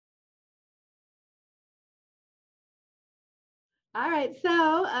All right.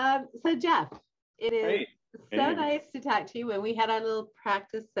 So Jeff, it is Hey, so hey. nice to talk to you. When we had our little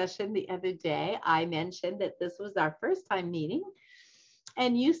practice session the other day, I mentioned that this was our first time meeting.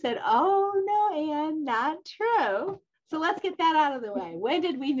 And you said, oh, no, Anne, not true. So let's get that out of the way. When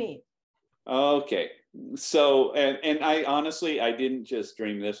did we meet? Okay. So, and I honestly, I didn't just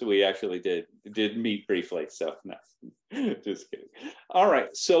dream this. We actually did meet briefly. So, no, just kidding. All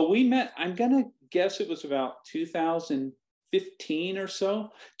right. So we met. I'm gonna guess it was about 2015 or so.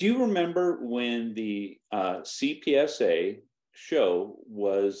 Do you remember when the CPSA show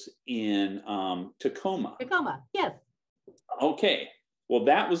was in Tacoma? Tacoma. Yes. Okay. Well,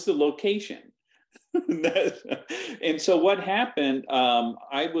 that was the location. And so what happened,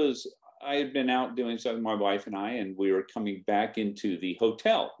 I had been out doing something, my wife and I, and we were coming back into the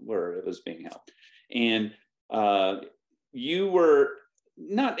hotel where it was being held. And you were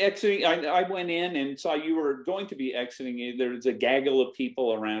not exiting. I went in and saw you were going to be exiting. There's a gaggle of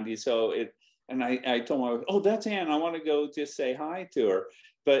people around you. And I told my wife, oh, that's Anne. I want to go just say hi to her.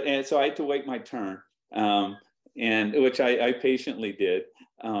 And so I had to wait my turn, and which I patiently did.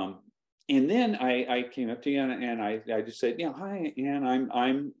 And then I came up to you and I just said, yeah, hi, Ann,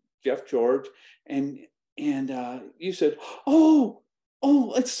 I'm Jeff George. And you said, oh,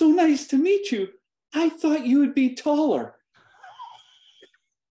 it's so nice to meet you. I thought you would be taller.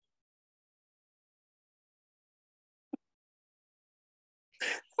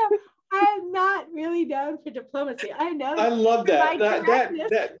 I'm not really known for diplomacy. I know I love for that. my That directness.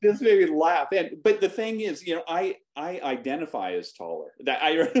 that just made me laugh. But the thing is, I identify as taller.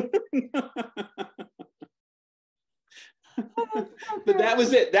 Oh, that's so But that great.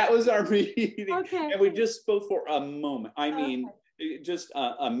 was it. That was our meeting, Okay. and we just spoke for a moment. I mean, Okay. just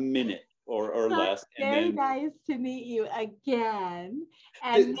a minute or Well, less, it's and very then nice to meet you again.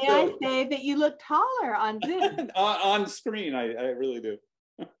 And may I so say that you look taller on Zoom? on screen, I really do.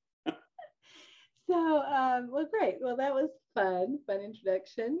 Well, great. Well, that was fun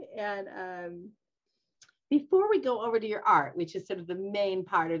introduction. And before we go over to your art, which is sort of the main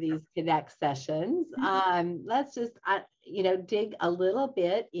part of these Connect sessions, let's just, dig a little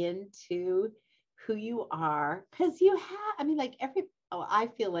bit into who you are. Because you have, I mean, like I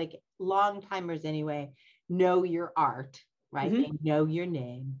feel like long timers anyway know your art, right? Mm-hmm. They know your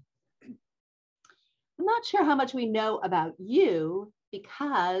name. I'm not sure how much we know about you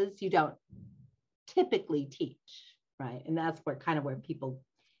because you don't typically teach, right? And that's where people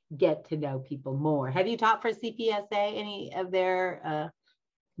get to know people more. Have you taught for CPSA any of their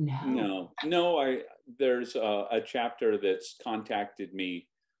no. No, there's a chapter that's contacted me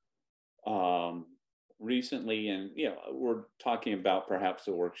recently, and we're talking about perhaps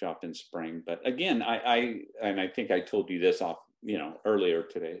a workshop in spring. But again, I think I told you this off earlier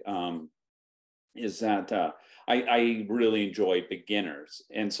today. Is that I really enjoy beginners,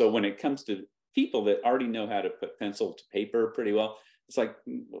 and so when it comes to people that already know how to put pencil to paper pretty well, it's like,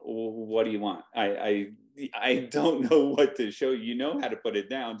 what do you want? I don't know what to show you. You know how to put it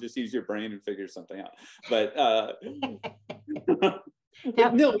down. Just use your brain and figure something out. But but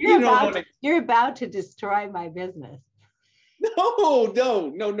Now no, you don't want to. you're about to destroy my business. No.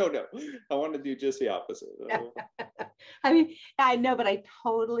 I want to do just the opposite. I mean, I know, but I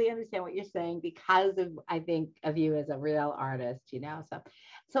totally understand what you're saying because of I think of you as a real artist,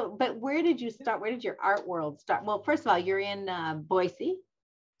 but where did you start? Where did your art world start? Well, first of all, you're in Boise.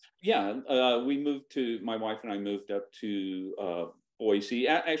 Yeah, my wife and I moved up to Boise,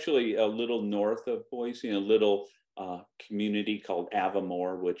 actually a little north of Boise, in a little community called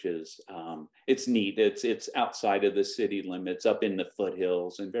Avamore, which is it's neat. It's outside of the city limits, up in the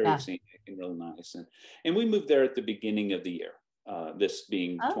foothills, and very Yeah. scenic and real nice. And we moved there at the beginning of the year, this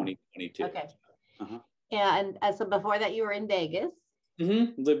being Oh, 2022. okay. Uh-huh. And so before that, you were in Vegas.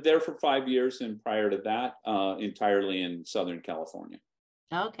 Lived there for 5 years, and prior to that, entirely in Southern California.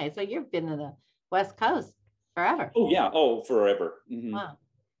 Okay, so you've been in the West Coast forever. Oh yeah, oh forever. Wow.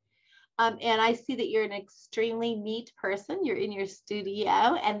 And I see that you're an extremely neat person. You're in your studio,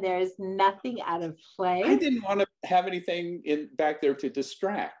 and there's nothing out of I place. didn't want to have anything in back there to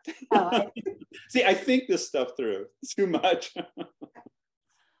distract. Oh, See, I think this stuff through too much.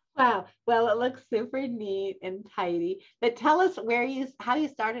 wow. Well, it looks super neat and tidy. But tell us how you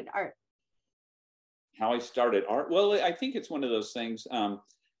started art. How I started art? Well, I think it's one of those things.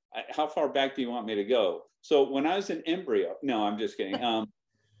 How far back do you want me to go? So when I was an embryo, no, I'm just kidding.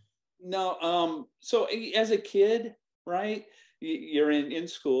 No, so as a kid, right? You're in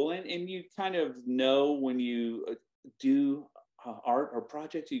school, and you kind of know when you do art or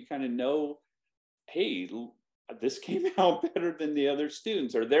projects, you kind of know, hey, this came out better than the other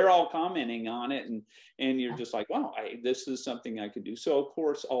students, or they're all commenting on it, and you're just like, wow, this is something I could do. So of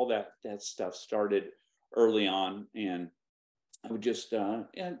course, all that stuff started early on, and I would just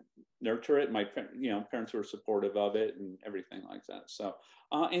nurture it. My parents were supportive of it and everything like that. So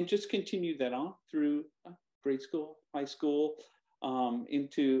and just continue that on through grade school, high school,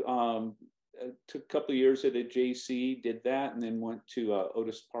 into took a couple of years at a JC, did that, and then went to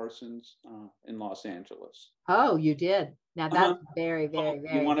Otis Parsons in Los Angeles. Oh, you did. Now that's very, very,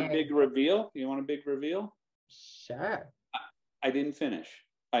 very. You want a big reveal? You want a big reveal? Sure. I didn't finish.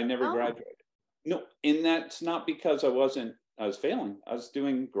 I never graduated. No, and that's not because I was failing. I was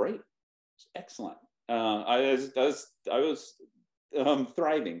doing great. It was excellent. I was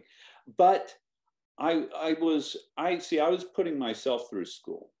thriving, but I was putting myself through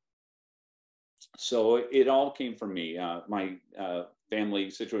school. So it all came from me. My family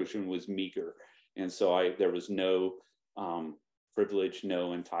situation was meager, and so there was no privilege, no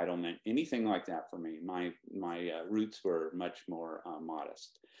entitlement, anything like that for me. My roots were much more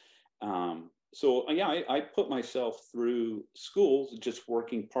modest. So yeah, I put myself through schools, just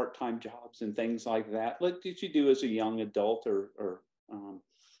working part-time jobs and things like that. What did you do as a young adult,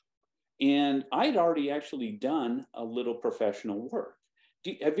 and I'd already actually done a little professional work.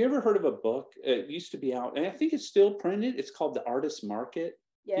 Have you ever heard of a book? It used to be out, and I think it's still printed. It's called The Artist's Market.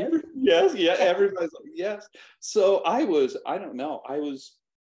 Yes. Yes. Yeah. Everybody's like, yes. So I was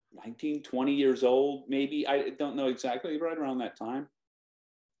 19, 20 years old, maybe. I don't know exactly, right around that time.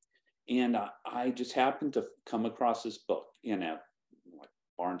 And I just happened to come across this book in a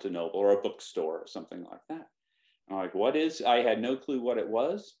Barnes and Noble or a bookstore or something like that. I'm like, what is? I had no clue what it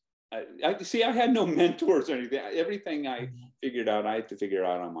was. I had no mentors or anything. Everything I figured out, I had to figure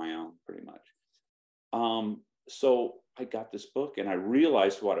out on my own, pretty much. So I got this book, and I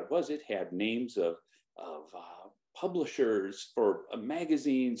realized what it was. It had names of publishers for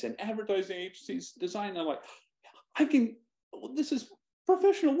magazines and advertising agencies, design. I'm like, this is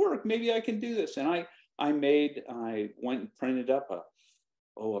professional work. Maybe I can do this. And I went and printed up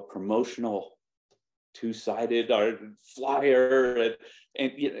a promotional two-sided flyer,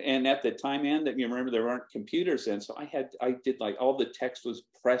 and at the time, and that you remember, there weren't computers then, so I did like all the text was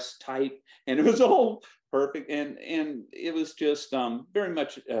press type, and it was all perfect, and it was just very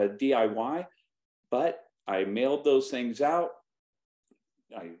much DIY, but I mailed those things out.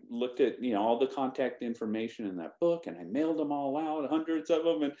 I looked at all the contact information in that book, and I mailed them all out, hundreds of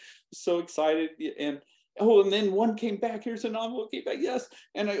them, and so excited. And then one came back. Here's an envelope, came back, yes.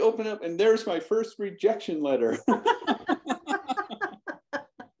 And I opened up, and there's my first rejection letter.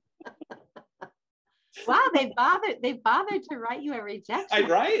 Wow, they bothered to write you a rejection.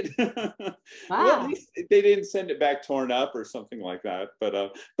 Right? Wow. Well, at least they didn't send it back torn up or something like that.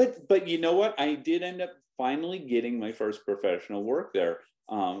 But you know what? I did end up finally getting my first professional work there.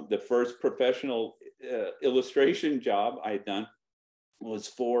 The first professional illustration job I had done was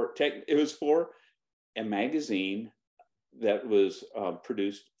for a magazine that was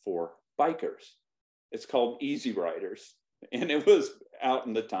produced for bikers. It's called Easy Riders, and it was out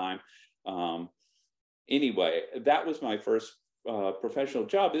in the time. Anyway, that was my first professional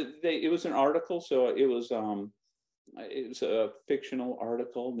job. It was an article, so it was a fictional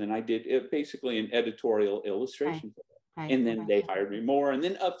article. And then I did basically an editorial illustration. Right. And then they hired me more, and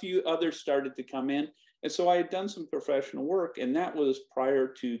then a few others started to come in. And so I had done some professional work, and that was prior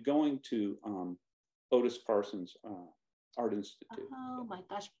to going to Otis Parsons Art Institute. Oh my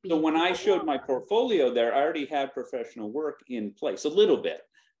gosh. So when I showed my portfolio there, I already had professional work in place, a little bit,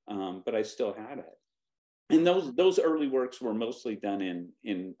 but I still had it. And those early works were mostly done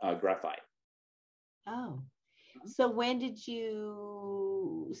in graphite. Oh, so when did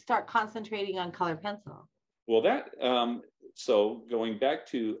you start concentrating on color pencil? Well, so going back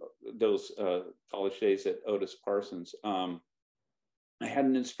to those college days at Otis Parsons, I had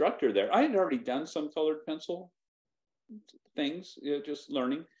an instructor there. I had already done some colored pencil things, just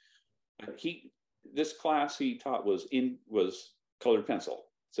learning. This class he taught was colored pencil.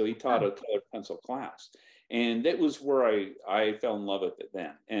 So he taught a colored pencil class. And that was where I fell in love with it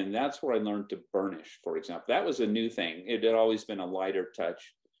then. And that's where I learned to burnish, for example. That was a new thing. It had always been a lighter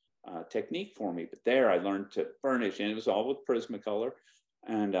touch technique for me. But there I learned to burnish, and it was all with Prismacolor.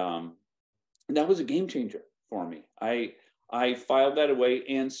 And that was a game changer for me. I filed that away.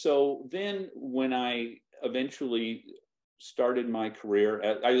 And so then when I eventually started my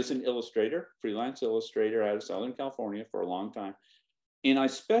career, I was an illustrator, freelance illustrator out of Southern California for a long time. And I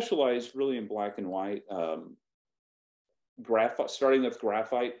specialized really in black and white, graphite, starting with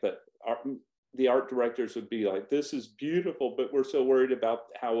graphite, but the art directors would be like, this is beautiful, but we're so worried about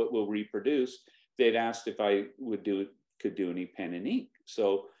how it will reproduce they'd asked if I could do any pen and ink.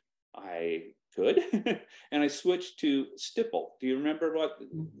 So I could, and I switched to stipple. Do you remember what?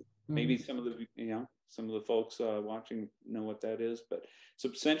 Maybe some of the folks watching know what that is, but it's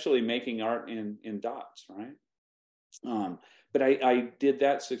essentially making art in dots, right? But I did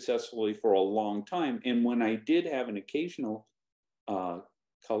that successfully for a long time. And when I did have an occasional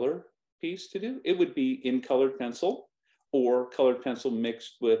color piece to do, it would be in colored pencil, or colored pencil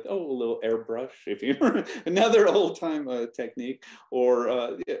mixed with a little airbrush, if you another old time technique, or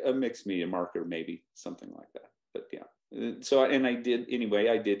a mixed media marker, maybe something like that. But yeah, so I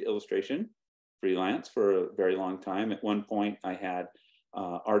did illustration freelance for a very long time. At one point, I had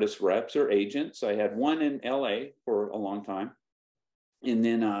artist reps or agents. I had one in LA for a long time, and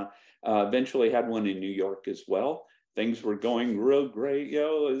then eventually had one in New York as well. Things were going real great, it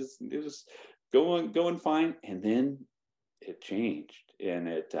was going fine, and then it changed, and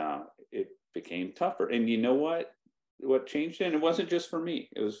it became tougher. And you know what changed? And it wasn't just for me;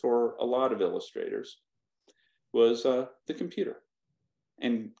 it was for a lot of illustrators. Was the computer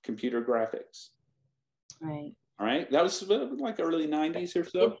and computer graphics. Right. All right. That was like early 90s or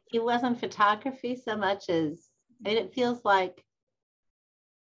so. It wasn't photography so much as, and it feels like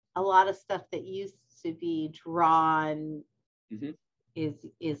a lot of stuff that used to be drawn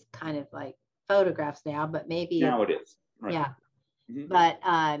is kind of like photographs now, but maybe now it is. Right. Yeah. But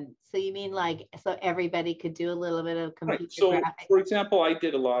so you mean like, so everybody could do a little bit of computer graphics? For example, I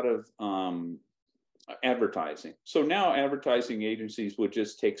did a lot of advertising. So now advertising agencies would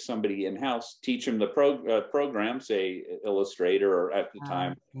just take somebody in-house, teach them the program, say Illustrator, or at the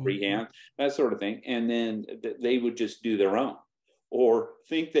time Freehand, that sort of thing, and then they would just do their own, or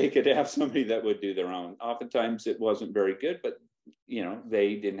think they could have somebody that would do their own. Oftentimes it wasn't very good, but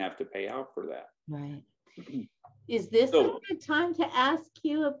they didn't have to pay out for that. Right. Is this a good time to ask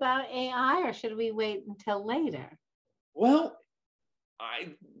you about AI, or should we wait until later? Well,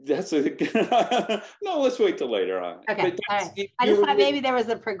 let's wait till later on. Okay. All right. I just thought maybe there was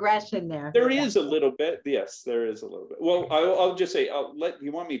a progression there. There is a little bit. Yes, there is a little bit. Well, I'll just say,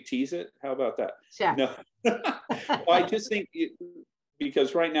 you want me to tease it? How about that? Sure. No. Well, I just think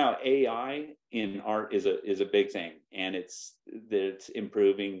because right now AI in art is a big thing, and it's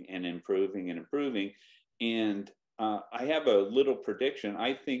improving and improving and improving. And I have a little prediction.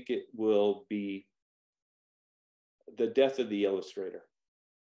 I think it will be the death of the illustrator.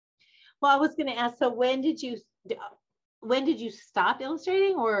 Well, I was going to ask, so when did you stop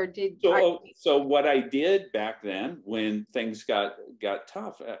illustrating, or so what I did back then when things got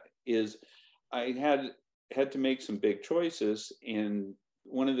tough is I had to make some big choices, and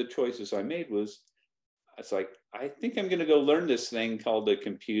one of the choices I made was, it's like, I think I'm going to go learn this thing called a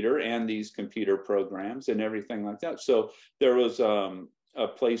computer and these computer programs and everything like that. So there was a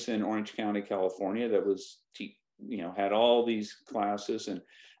place in Orange County, California that was had all these classes, and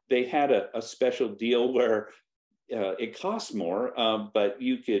they had a special deal where it cost more, but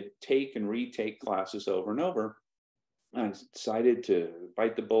you could take and retake classes over and over. I decided to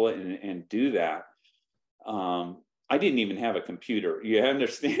bite the bullet and do that. I didn't even have a computer. You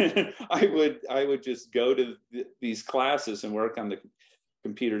understand? I would just go to these classes and work on the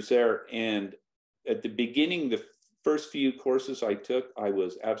computers there. And at the beginning, the first few courses I took, I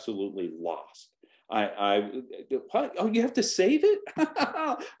was absolutely lost. What? Oh, you have to save it?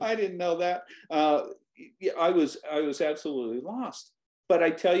 I didn't know that. I was absolutely lost. But I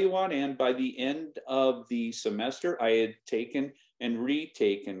tell you what, Anne, by the end of the semester, I had taken and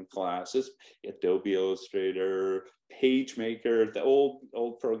retaken classes, Adobe Illustrator, PageMaker, the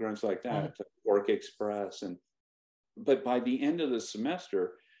old programs like that, Work Express. But by the end of the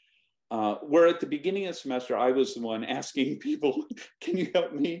semester, where at the beginning of the semester, I was the one asking people, can you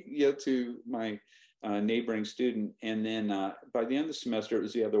help me, to my neighboring student. And then by the end of the semester, it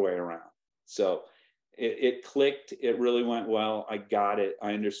was the other way around. So it clicked. It really went well. I got it.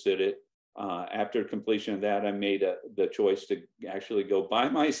 I understood it. After completion of that, I made the choice to actually go buy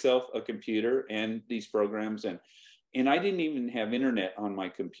myself a computer and these programs. And I didn't even have internet on my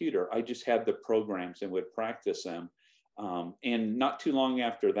computer. I just had the programs and would practice them. And not too long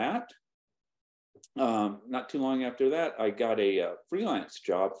after that, I got a freelance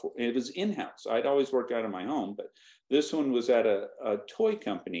job. It was in-house. I'd always worked out of my home, but this one was at a toy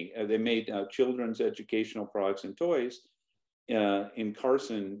company. They made children's educational products and toys in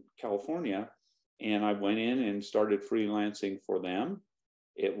Carson, California. And I went in and started freelancing for them.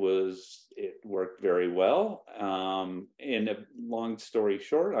 It worked very well. And a long story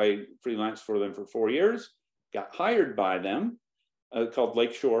short, I freelanced for them for 4 years, got hired by them, called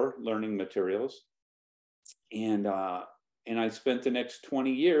Lakeshore Learning Materials. And And I spent the next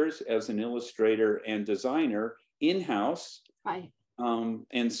 20 years as an illustrator and designer in-house. Right.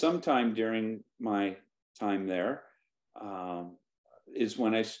 And sometime during my time there is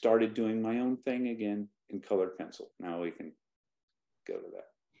when I started doing my own thing again in colored pencil. Now we can go to that.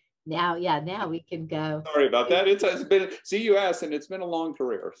 Now, yeah, now we can go. Sorry about that. It's been, see, you asked, and it's been a long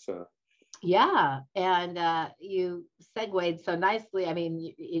career. So yeah, and you segued so nicely. I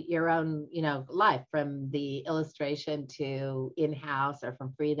mean, your own, life from the illustration to in-house, or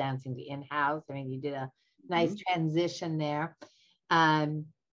from freelancing to in-house. I mean, you did a nice transition there. So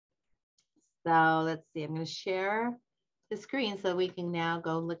let's see. I'm going to share the screen so we can now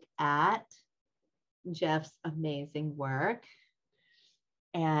go look at Jeff's amazing work.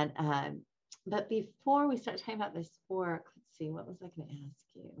 And but before we start talking about this work, let's see, what was I going to ask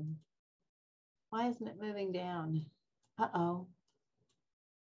you? Why isn't it moving down? Uh-oh.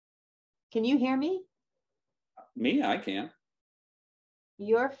 Can you hear me? Me, I can.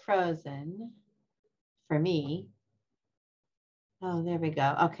 You're frozen for me. Oh, there we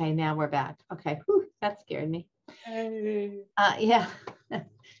go. Okay, now we're back. Okay, whew, that scared me. Hey. Yeah. Yeah,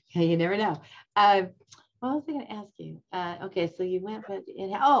 you never know. What was I going to ask you? Okay, so you went, but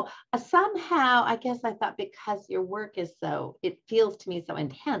somehow I guess I thought because your work is it feels to me so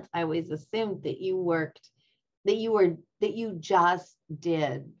intense. I always assumed that you just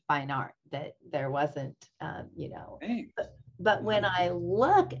did fine art, that there wasn't, But when I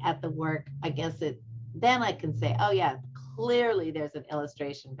look at the work, I guess then I can say, oh yeah, clearly there's an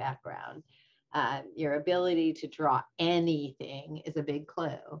illustration background. Your ability to draw anything is a big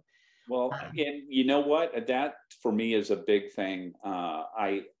clue. Well, and you know what? That for me is a big thing.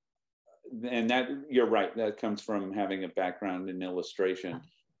 And that you're right. That comes from having a background in illustration.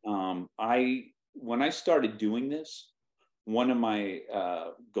 When I started doing this, one of my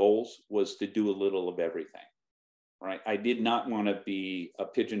goals was to do a little of everything. Right? I did not want to be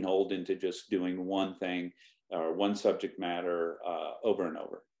pigeonholed into just doing one thing or one subject matter over and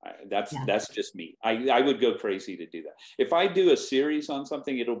over. That's just me. I would go crazy to do that. If I do a series on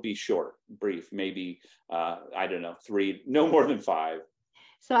something, it'll be short, brief, maybe, I don't know, 3, no more than 5.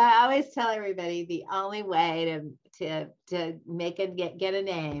 So I always tell everybody the only way to make and get a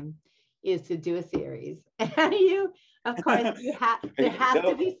name is to do a series. And you, of course, there has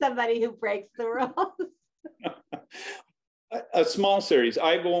to be somebody who breaks the rules. A small series.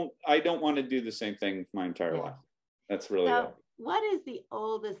 I don't want to do the same thing my entire life. That's really it. What is the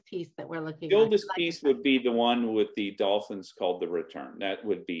oldest piece that we're looking at? The oldest piece would be the one with the dolphins called The Return. That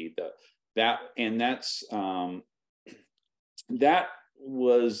would be that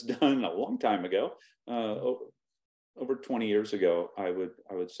was done a long time ago, over 20 years ago, I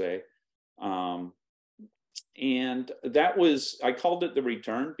would say. And that was, I called it The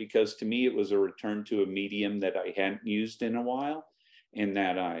Return because to me it was a return to a medium that I hadn't used in a while and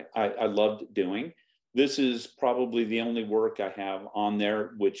that I loved doing. This is probably the only work I have on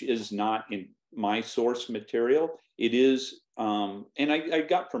there, which is not in my source material. It is, and I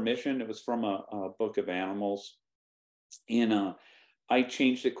got permission. It was from a book of animals, and I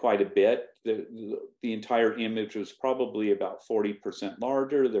changed it quite a bit. The entire image was probably about 40%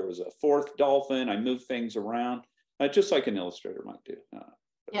 larger. There was a 4th dolphin. I moved things around, just like an illustrator might do.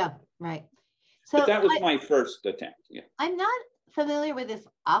 Yeah, right. So but that was my first attempt. Yeah. I'm not familiar with this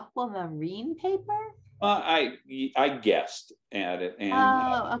aquamarine paper. I guessed at it,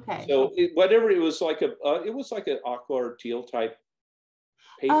 and okay. So whatever it was like an aqua or teal type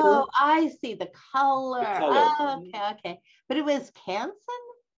paper. Oh, I see the color. Oh, okay. But it was Canson?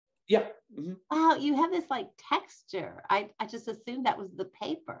 Yeah. Wow, you have this like texture. I just assumed that was the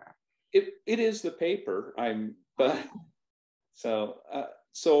paper. It is the paper. So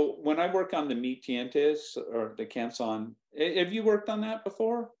when I work on the Mi Tientes or the Canson, have you worked on that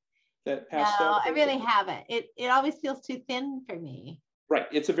before? That pastel? No, I really haven't. It always feels too thin for me. Right.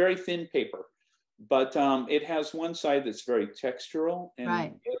 It's a very thin paper, but it has one side that's very textural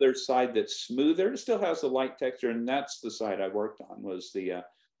and the other side that's smoother. It still has a light texture, and that's the side I worked on, was the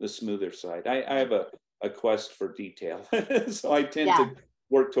smoother side. I have a quest for detail, so I tend to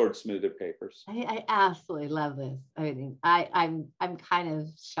work towards smoother papers. I absolutely love this. I mean, I'm kind of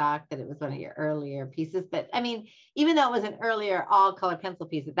shocked that it was one of your earlier pieces, but I mean, even though it was an earlier all color pencil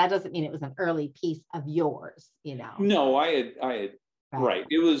piece, that doesn't mean it was an early piece of yours, No, I had right.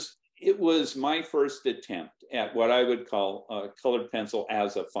 It was my first attempt at what I would call colored pencil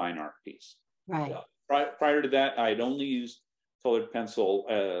as a fine art piece. Right. Prior to that, I had only used colored pencil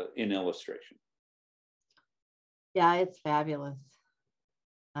in illustration. Yeah, it's fabulous.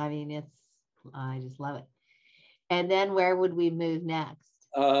 I mean, I just love it. And then where would we move next?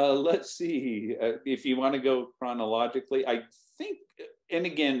 Let's see. If you want to go chronologically, I think, and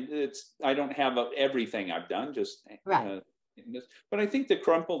again, I don't have everything I've done, just right. But I think the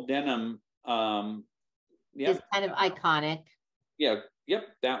crumpled denim, Is kind of iconic. Yeah, yep,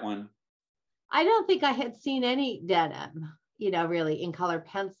 that one. I don't think I had seen any denim, really in color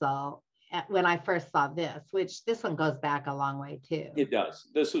pencil when I first saw this, which this one goes back a long way too. It does.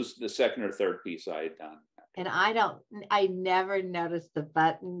 This was the second or third piece I had done. And I never noticed the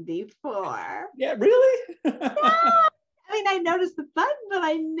button before. Yeah, really? Yeah. I mean, I noticed the button, but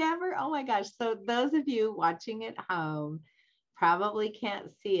I never, oh my gosh. So those of you watching at home probably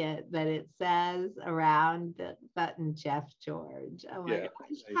can't see it, but it says around the button, Jeff George. Oh my gosh.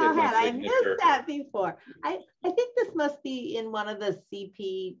 How had I missed that before? I think this must be in one of the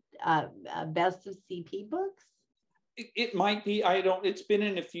CP, best of CP books. It might be. It's been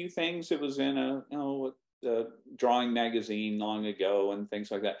in a few things. It was in a drawing magazine long ago and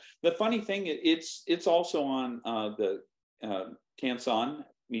things like that. The funny thing, it's also on the Canson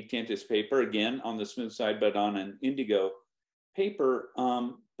Mi Tintes paper, again on the smooth side, but on an indigo paper.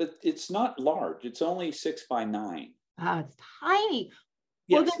 But it's not large. It's only 6 by 9. Oh, it's tiny.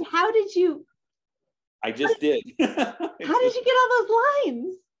 Yes. Well, then how did you? I just did. How did you get all those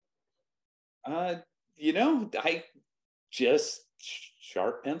lines? I just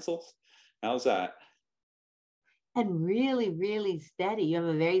sharp pencils. How's that? And really, really steady. You have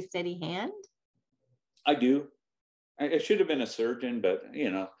a very steady hand? I do. I should have been a surgeon, but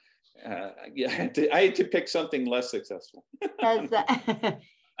yeah, I had to pick something less successful. Does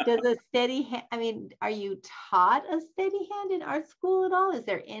a steady hand, I mean, are you taught a steady hand in art school at all? Is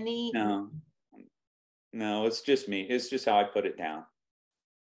there any? No, it's just me. It's just how I put it down.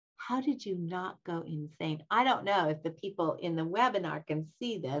 How did you not go insane? I don't know if the people in the webinar can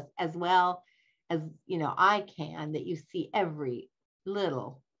see this as well as I can, that you see every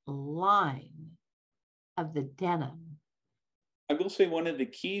little line of the denim. I will say one of the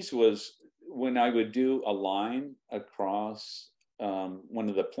keys was when I would do a line across one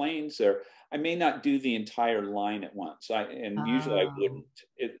of the planes there, I may not do the entire line at once. Usually I wouldn't.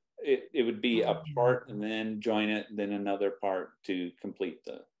 It would be a part and then join it, and then another part to complete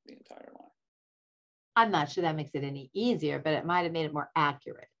the entire line. I'm not sure that makes it any easier, but it might have made it more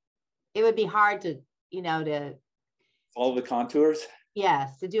accurate. It would be hard to, to follow the contours.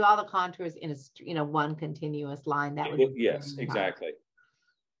 Yes, to do all the contours in a one continuous line. That would be yes, exactly.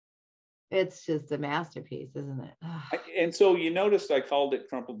 It's just a masterpiece, isn't it? And so you noticed I called it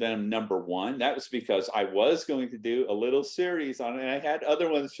Crumpled Denim #1. That was because I was going to do a little series on it, and I had other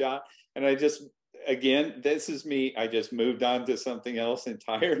ones shot, and I just, again, this is me. I just moved on to something else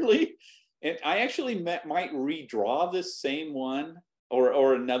entirely, and I actually might redraw this same one.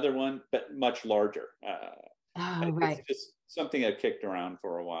 Or another one, but much larger. Right. It's just something I kicked around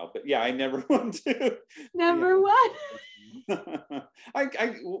for a while. But yeah, I never want to. One.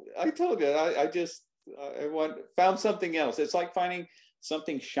 I told you, I found something else. It's like finding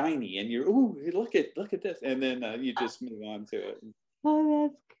something shiny, and you're, ooh, look at this, and then you just move on to it. Oh,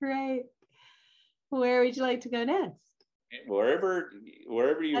 that's great. Where would you like to go next? Wherever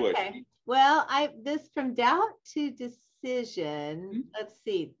you wish. Well, this from doubt to decision. Let's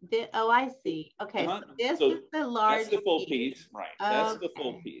see. I see. Okay, so this is the large. That's the full piece, right? That's the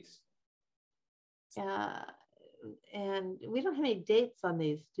full piece. And we don't have any dates on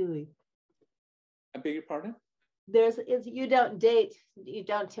these, do we? I beg your pardon? You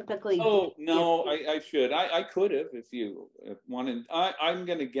don't typically. Oh no, I should. I could have if you wanted. I'm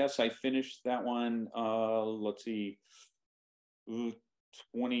gonna guess I finished that one. Let's see.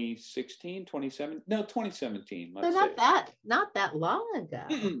 2016, 2017, no, 2017. So not that long ago.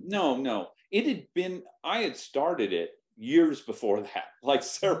 No, I had started it years before that, like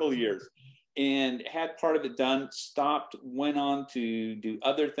several years, and had part of it done, stopped, went on to do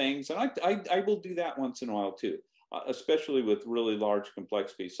other things. And I will do that once in a while too, especially with really large,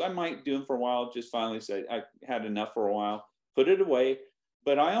 complex pieces. I might do them for a while, just finally say I had enough for a while, put it away.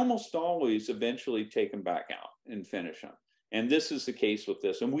 But I almost always eventually take them back out and finish them. And this is the case with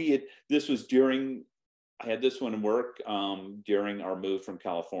this. And I had this one in work during our move from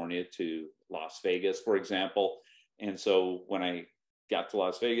California to Las Vegas, for example. And so when I got to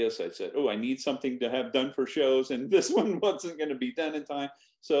Las Vegas, I said, oh, I need something to have done for shows. And this one wasn't going to be done in time.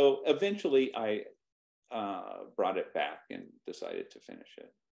 So eventually I brought it back and decided to finish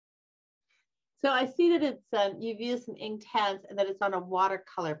it. So I see that it's, you've used some Inktense and that it's on a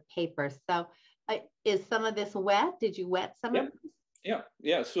watercolor paper. So is some of this wet? Did you wet some of this?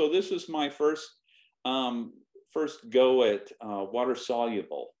 Yeah. So this is my first go at water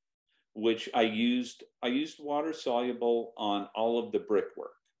soluble which I used water soluble on all of the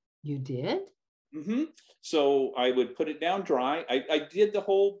brickwork. You did? Mm-hmm. So I would put it down dry. I did the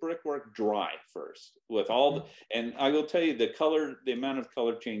whole brickwork dry first with all the, and I will tell you the amount of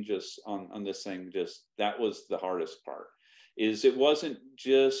color changes on this thing, that was the hardest part. Is it wasn't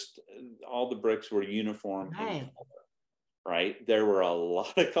just all the bricks were uniform in color, right? There were a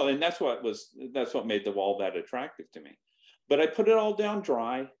lot of color, and that's what made the wall that attractive to me. But I put it all down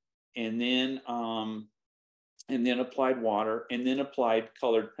dry, and then applied water, and then applied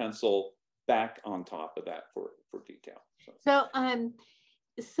colored pencil back on top of that for detail.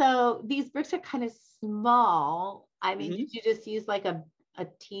 So these bricks are kind of small. I mean, Mm-hmm. did you just use like a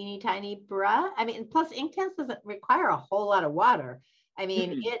teeny tiny brush? I mean, plus Inktense doesn't require a whole lot of water. I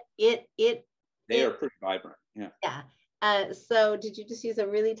mean, Mm-hmm. They are pretty vibrant. Yeah. Yeah. So did you just use a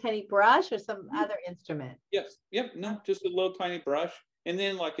really tiny brush or some other instrument? Yes. Yep. No, just a little tiny brush. And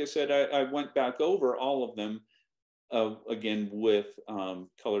then, like I said, I went back over all of them again with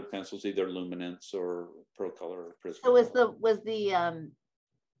colored pencils, either Luminance or Pro Color or Prism. So was the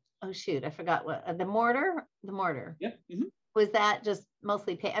oh shoot, I forgot what the mortar. Yeah. Mm-hmm. Was that just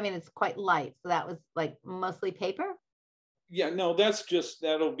mostly paper? I mean, it's quite light, so that was like mostly paper. Yeah. No,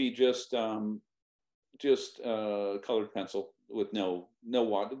 that'll be just colored pencil with no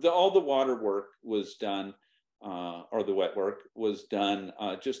water. All the water work was done. Or the wet work was done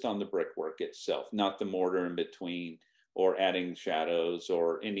just on the brickwork itself, not the mortar in between or adding shadows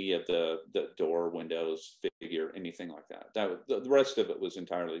or any of the door, windows, figure, anything like that. The rest of it was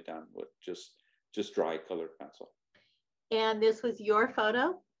entirely done with just dry colored pencil. And this was your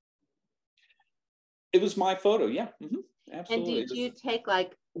photo? It was my photo, yeah. Mm-hmm. Absolutely. And did you take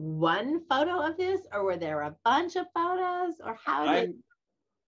like one photo of this, or were there a bunch of photos, or how did?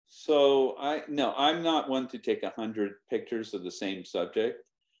 So I'm not one to take 100 pictures of the same subject.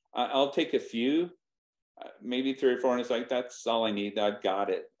 I'll take a few, maybe 3 or 4, and it's like, that's all I need. I've got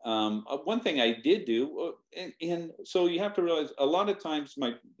it. One thing I did do, and so you have to realize a lot of times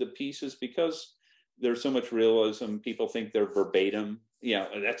the pieces, because there's so much realism, people think they're verbatim. Yeah,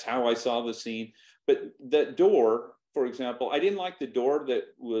 that's how I saw the scene. But that door, for example, I didn't like the door that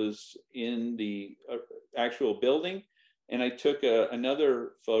was in the actual building. And I took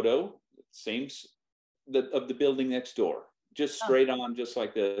another photo, of the building next door, just straight on, just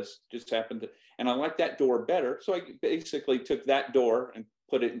like this, just happened to, and I like that door better. So I basically took that door and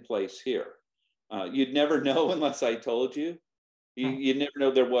put it in place here. You'd never know unless I told you. You'd never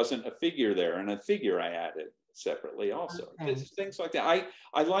know there wasn't a figure there, and a figure I added separately also. Just things like that.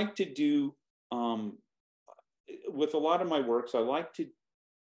 I like to do, with a lot of my works, I like to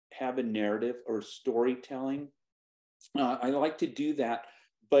have a narrative or storytelling. I like to do that,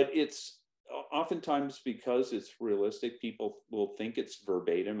 but it's oftentimes, because it's realistic, people will think it's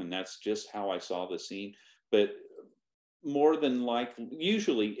verbatim, and that's just how I saw the scene. But more than likely,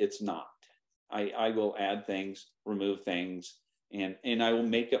 usually it's not. I will add things, remove things, and I will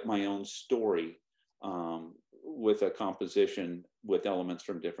make up my own story with a composition with elements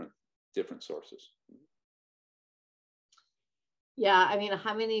from different sources. Yeah, I mean,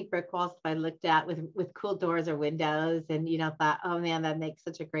 how many brick walls have I looked at with cool doors or windows, and thought, oh man, that makes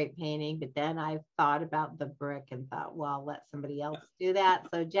such a great painting. But then I thought about the brick and thought, well, let somebody else do that.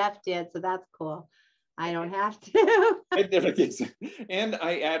 So Jeff did, so that's cool. I don't have to. And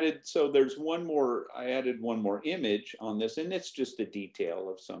I added, so there's one more. I added one more image on this, and it's just a detail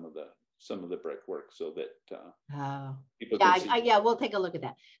of some of the brickwork, so that people can see. Yeah, we'll take a look at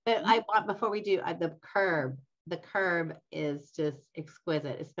that. But I want, before we do, the curb. The curb is just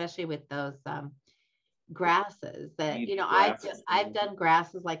exquisite, especially with those grasses that, I've done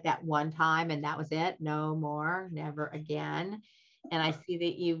grasses like that one time, and that was it. No more, never again. And I see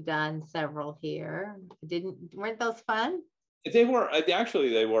that you've done several here. Weren't those fun? They were. Actually,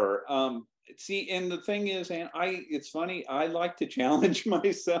 they were. See, and the thing is, and it's funny, I like to challenge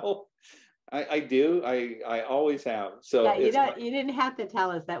myself. I do. I always have. So yeah, you didn't have to tell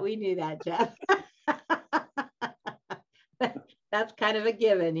us that. We knew that, Jeff. That's kind of a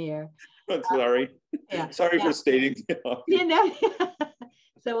given here. I'm sorry. Sorry for stating.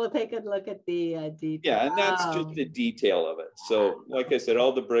 So we'll take a look at the detail. Yeah, and that's just the detail of it. So, like I said,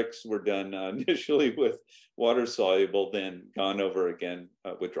 all the bricks were done initially with water soluble, then gone over again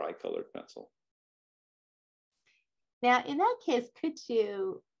with dry colored pencil. Now, in that case, can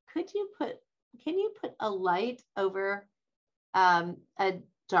you put a light over a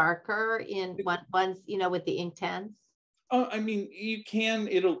darker in ones, with the Inktense? Oh, I mean, you can,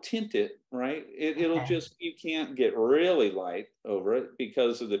 it'll tint it, right? It'll just, you can't get really light over it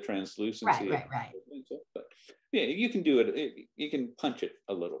because of the translucency. Right. But yeah, you can do it. You can punch it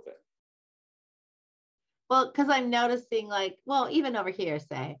a little bit. Well, because I'm noticing like, well, even over here,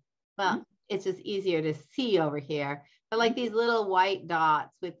 say, well, it's just easier to see over here. But like these little white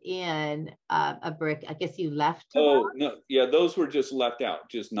dots within a brick, I guess you left. Oh, no. Yeah, those were just left out,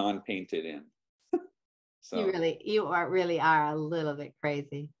 just non-painted in. So You really are a little bit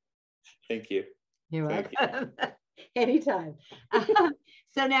crazy. thank you. You're welcome. Anytime.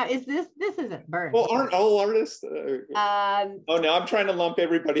 So now this isn't burnt? Well, aren't all artists? Oh, no, I'm trying to lump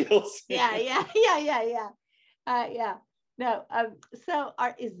everybody else in. Yeah. No. So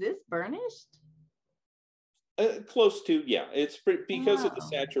is this burnished? Close to, yeah. It's because of the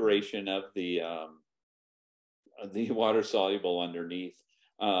saturation of the water soluble underneath.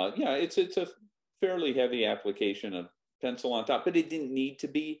 Yeah, it's a fairly heavy application of pencil on top, but it didn't need to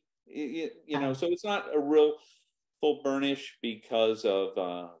be. You know, so it's not a real full burnish because of,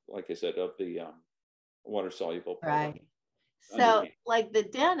 like I said, of the water soluble part. Right. So like the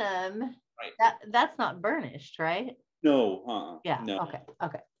denim, right, that's not burnished, right? No. Yeah. No.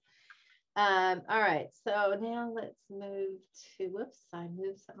 Okay. All right. So now let's move to. Whoops! I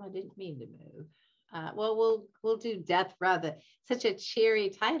moved something I didn't mean to move. Well, we'll do Death Row. Such a cheery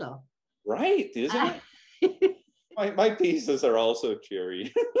title. Right, isn't it? My pieces are also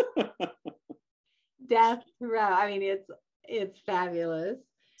cheery. Death Row. I mean, it's fabulous.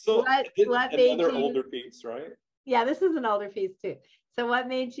 So what made you, older piece, right? Yeah, this is an older piece too. So what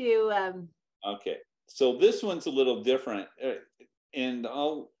made you? Okay, so this one's a little different, and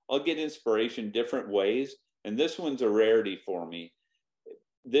I'll get inspiration different ways. And this one's a rarity for me.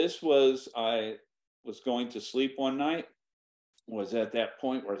 I was going to sleep one night. Was at that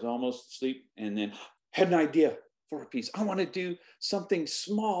point where I was almost asleep, and then had an idea for a piece. I want to do something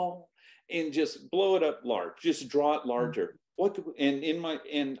small and just blow it up large, just draw it larger. I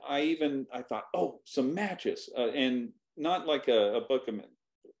thought, oh, some matches, and not like a book of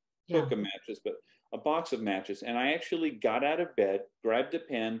matches, but a box of matches. And I actually got out of bed, grabbed a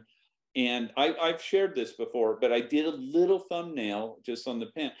pen, and I've shared this before, but I did a little thumbnail just on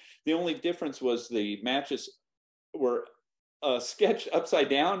the pen. The only difference was the matches were sketched upside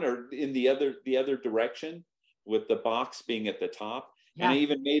down or in the other direction, with the box being at the top. Yeah. And I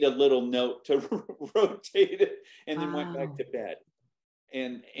even made a little note to rotate it, and then went back to bed,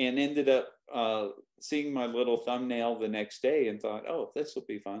 and ended up seeing my little thumbnail the next day and thought, oh, this will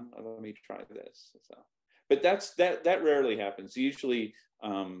be fun. Let me try this. So, but that rarely happens. Usually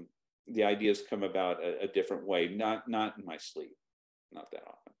the ideas come about a different way, not in my sleep, not that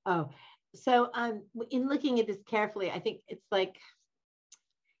often. Oh, so in looking at this carefully, I think it's like,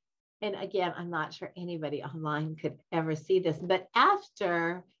 and again, I'm not sure anybody online could ever see this, but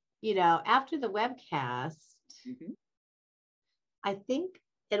after the webcast, I think,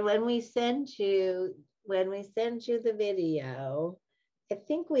 and when we send you the video, I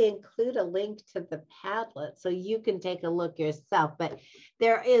think we include a link to the Padlet so you can take a look yourself. But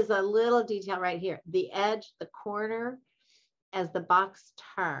there is a little detail right here. The edge, the corner, as the box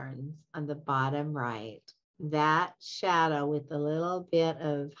turns on the bottom right, that shadow with a little bit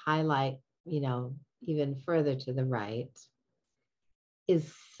of highlight, even further to the right,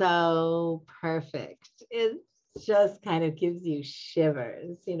 is so perfect. It just kind of gives you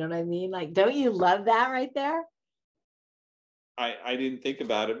shivers. You know what I mean? Like, don't you love that right there? I didn't think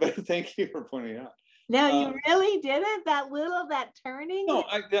about it, but thank you for pointing it out. No, you really didn't? That turning? No,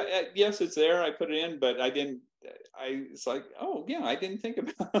 yes, it's there. I put it in, but I didn't. It's like, oh yeah, I didn't think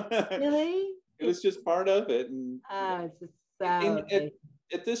about it. Really? It was just part of it. And it's just so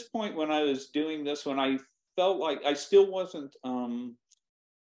at this point, when I was doing this one, I felt like I still wasn't.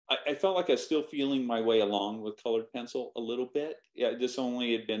 I felt like I was still feeling my way along with colored pencil a little bit. Yeah, this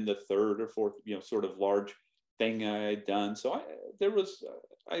only had been the third or fourth, sort of large thing I had done. So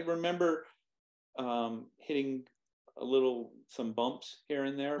I remember hitting some bumps here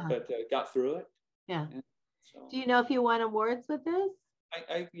and there, but got through it. Yeah. So, do you know if you won awards with this?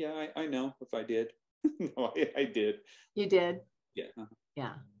 I know if I did. No, I did. You did?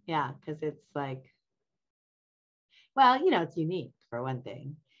 Yeah. Yeah. Because it's like, well, it's unique for one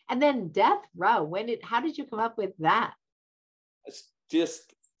thing. And then Death Row. How did you come up with that? It's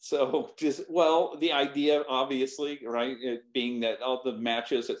well, the idea, obviously, right, it being that all the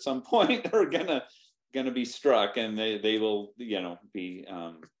matches at some point are gonna be struck, and they will be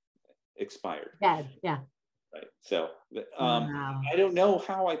expired. Yeah. Right. So wow. I don't know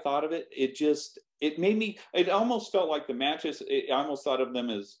how I thought of it. It almost felt like the matches. I almost thought of them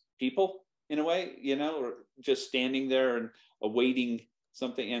as people in a way, or just standing there and awaiting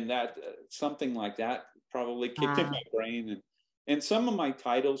something, and that something like that probably kicked in my brain. And some of my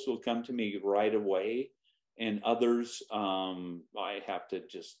titles will come to me right away, and others I have to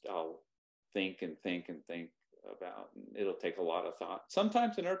I'll think and think and think about. And it'll take a lot of thought.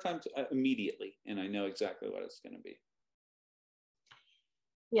 Sometimes, and other times, immediately, and I know exactly what it's going to be.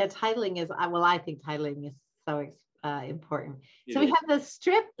 Yeah, titling is, well, I think titling is so important. It so we is. have the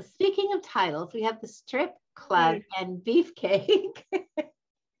strip, speaking of titles, we have the Strip Club and Beefcake.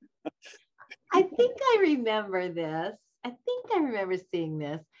 I think I remember this. I think I remember seeing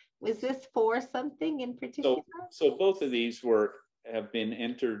this. Was this for something in particular? So both of these have been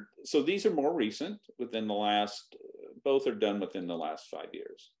entered. So these are more recent, within the last, both are done within the last 5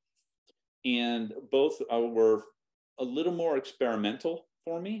 years. And both were a little more experimental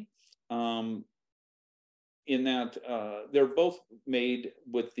for me, in that they're both made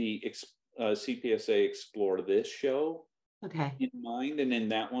with the CPSA Explore This show in mind. And in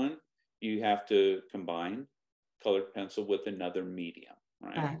that one, you have to combine colored pencil with another medium,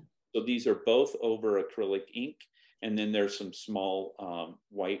 right? So these are both over acrylic ink, and then there's some small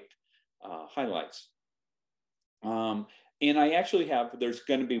white highlights. And I actually there's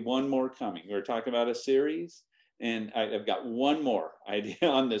going to be one more coming. We're talking about a series, and I've got one more idea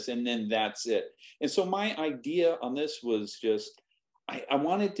on this, and then that's it. And so my idea on this was just, I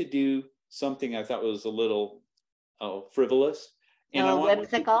wanted to do something I thought was a little frivolous. And I wanted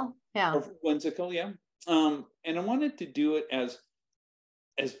whimsical, or whimsical, yeah. And I wanted to do it as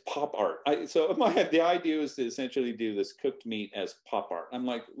pop art. The idea was to essentially do this cooked meat as pop art. I'm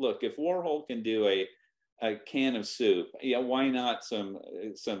like, look, if Warhol can do a can of soup, yeah, why not some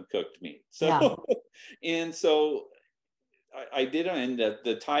cooked meat? So, and so I did it, and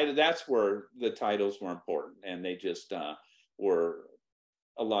the title, that's where the titles were important, and they just were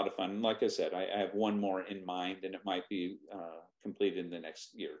a lot of fun. And like I said, I have one more in mind, and it might be completed in the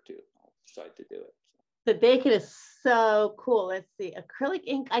next year or two. I'll decide to do it. The bacon is so cool. Let's see, acrylic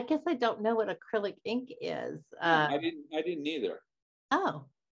ink. I guess I don't know what acrylic ink is. I didn't either. Oh,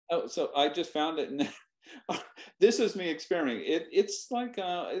 so I just found it. And this is me experimenting. It's like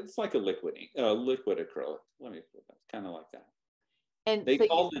a liquid ink, liquid acrylic. Let me put that, kind of like that. And they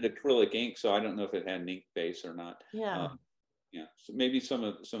called it acrylic ink, so I don't know if it had an ink base or not. Yeah. Yeah. So maybe some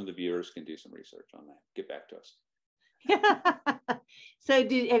of the viewers can do some research on that. Get back to us. So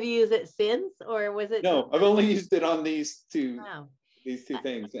have you used it since, or was it? No, I've only used it on these two. Wow. These two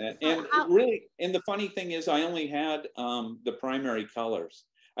things, and really, and the funny thing is, I only had the primary colors.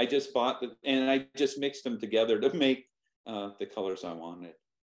 I just bought and I just mixed them together to make the colors I wanted.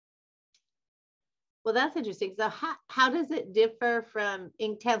 Well, that's interesting. So how does it differ from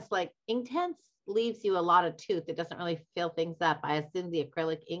Inktense? Like Inktense leaves you a lot of tooth. It doesn't really fill things up. I assume the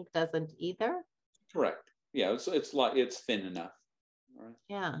acrylic ink doesn't either. Correct. Yeah, it's thin enough. Right?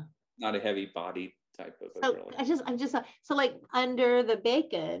 Yeah. Not a heavy body type of acrylic. So like under the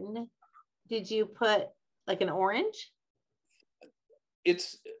bacon, did you put like an orange?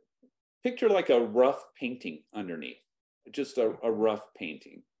 It's picture like a rough painting underneath, just a rough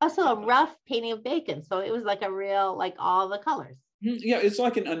painting. Oh, so a rough painting of bacon. So it was like a real, like all the colors. Yeah, it's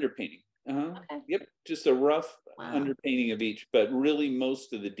like an underpainting. Okay. Yep, just a rough underpainting of each, but really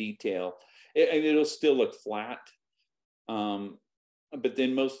most of the detail. It'll still look flat, but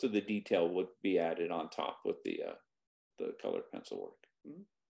then most of the detail would be added on top with the colored pencil work.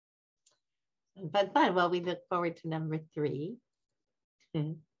 But fun. Well, we look forward to number 3.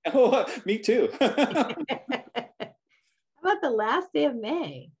 Oh, me too. How about the last day of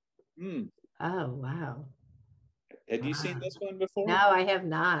May? Oh, wow. Had you seen this one before? No, I have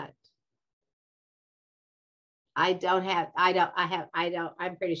not. I'm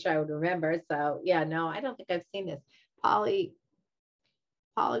pretty sure I would remember. So yeah, no, I don't think I've seen this.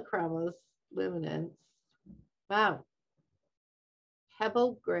 Polychromos luminance. Wow.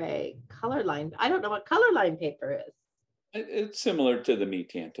 Pebble gray color line. I don't know what color line paper is. It's similar to the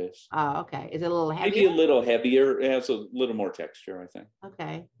Metantis. Oh, okay. Is it a little heavier? Maybe a little heavier. It has a little more texture, I think.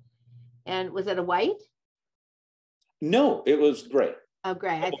 Okay. And was it a white? No, it was gray. Oh,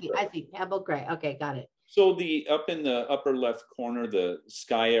 gray. I see. Pebble gray. Okay, got it. So up in the upper left corner, the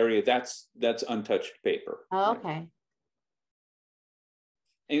sky area, that's untouched paper. Oh, okay.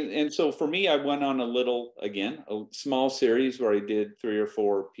 And so for me, I went on a small series where I did 3 or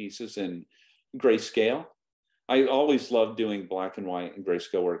 4 pieces in grayscale. I always loved doing black and white and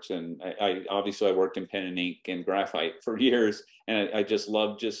grayscale works. And I obviously worked in pen and ink and graphite for years. And I just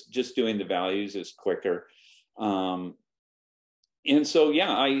loved just doing the values is quicker. And so,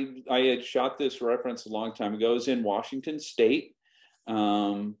 yeah, I had shot this reference a long time ago. It was in Washington State.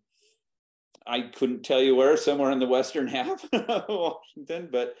 I couldn't tell you where, somewhere in the western half of Washington,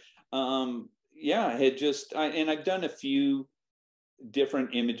 but yeah, I had and I've done a few different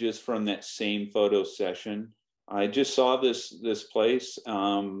images from that same photo session I just saw this place.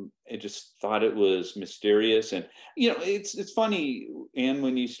 I just thought it was mysterious, and it's funny. And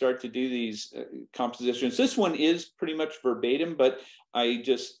when you start to do these compositions, this one is pretty much verbatim, but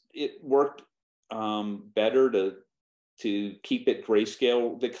it worked better to keep it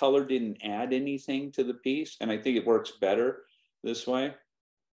grayscale. The color didn't add anything to the piece, and I think it works better this way.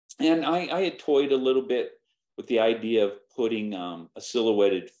 And I had toyed a little bit with the idea of putting a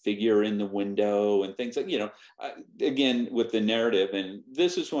silhouetted figure in the window and things like, again, with the narrative. And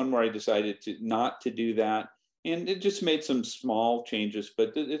this is one where I decided not to do that. And it just made some small changes,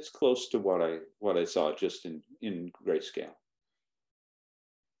 but it's close to what I saw just in grayscale.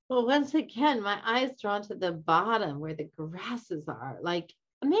 Well, once again, my eyes drawn to the bottom where the grasses are. Like,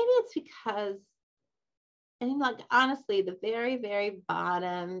 maybe it's because, and like, honestly, the very, very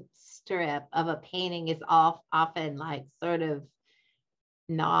bottom strip of a painting is often like sort of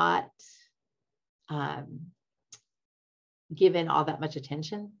not given all that much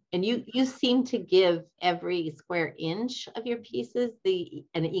attention. And you seem to give every square inch of your pieces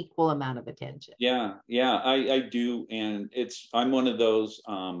an equal amount of attention. Yeah, I do. And I'm one of those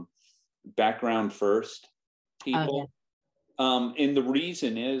background first people. Oh, yeah. And the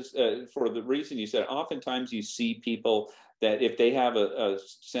reason is, for the reason you said, oftentimes you see people that if they have a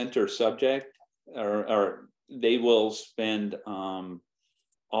center subject, or they will spend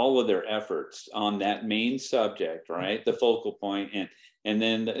all of their efforts on that main subject, right? The focal point. And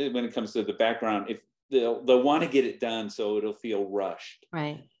then when it comes to the background, if they'll want to get it done so it'll feel rushed.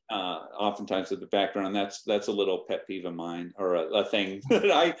 Right. Oftentimes with the background, that's a little pet peeve of mine, or a thing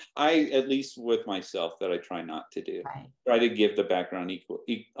that I at least with myself, that I try not to do. Right. Try to give the background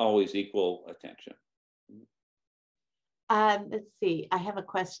always equal attention. Let's see. I have a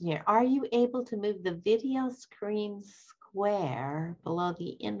question here. Are you able to move the video screen square below the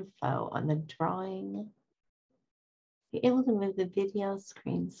info on the drawing? You're able to move the video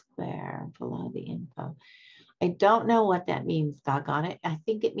screen square below the info. I don't know what that means, doggone it. I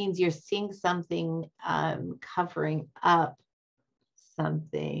think it means you're seeing something covering up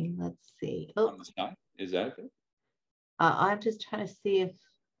something. Let's see. On the side? Is that it? I'm just trying to see if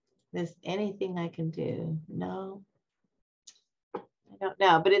there's anything I can do. No, I don't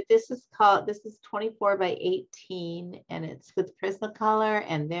know. But this is 24 by 18, and it's with Prismacolor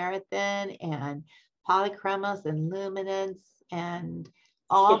and Verithin and polychromos and luminance and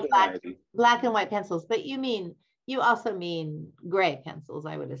all black and white pencils. But you also mean gray pencils,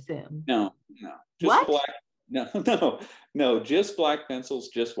 I would assume. No. Just what? Black. No, just black pencils,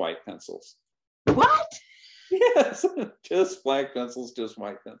 just white pencils. What? Yes, just black pencils, just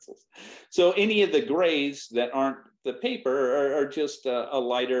white pencils. So any of the grays that aren't the paper are just a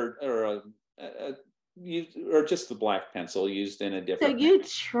lighter, or just the black pencil used in a different. So you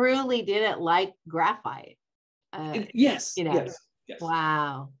truly didn't like graphite. Yes.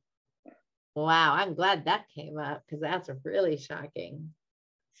 Wow. I'm glad that came up, because that's really shocking.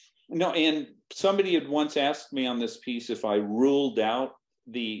 No, and somebody had once asked me on this piece if I ruled out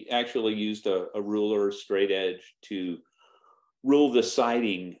actually used a ruler or straight edge to rule the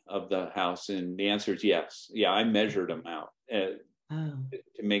siding of the house, and the answer is yes. Yeah, I measured them out to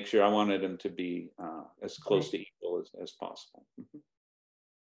make sure. I wanted them to be as close to equal as possible.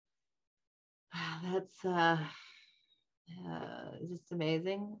 Wow, that's just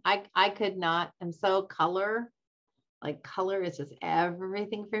amazing. I could not. I'm so color is just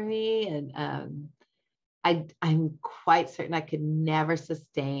everything for me, and I'm quite certain I could never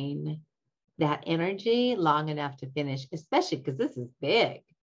sustain that energy long enough to finish, especially because this is big,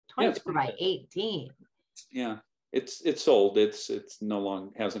 24 by 18. Yeah, it's sold. It's no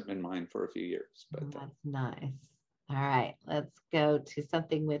longer, hasn't been mine for a few years. But that's nice. All right, let's go to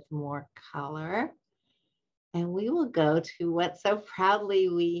something with more color. And we will go to what so proudly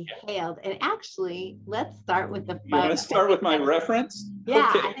we hailed. And actually, let's start with the fun. You want to start with my reference? Yeah,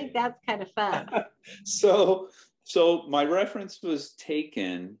 okay. I think that's kind of fun. So my reference was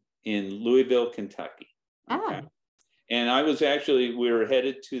taken in Louisville, Kentucky. Okay. And we were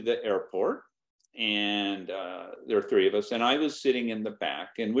headed to the airport, and there were three of us, and I was sitting in the back,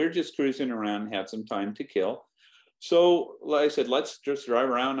 and we were just cruising around, had some time to kill. So like I said, let's just drive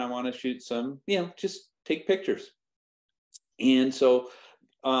around. I want to shoot some, just take pictures. And so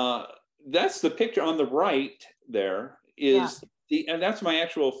that's the picture on the right there is and that's my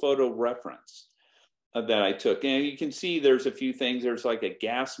actual photo reference that I took. And you can see there's a few things. There's like a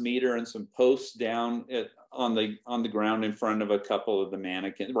gas meter and some posts down on the ground in front of a couple of the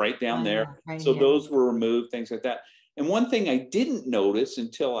mannequins right down there. Right so here. Those were removed, things like that. And one thing I didn't notice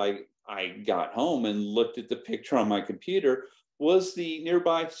until I got home and looked at the picture on my computer was the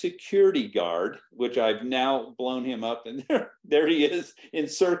nearby security guard, which I've now blown him up, and there he is,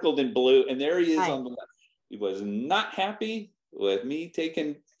 encircled in blue, and there he is on the left. He was not happy with me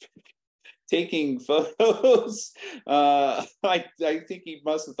taking photos. I think he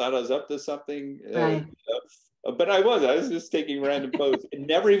must have thought I was up to something. Right. But I was just taking random photos and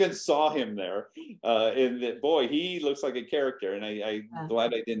never even saw him there. And boy, he looks like a character, and I'm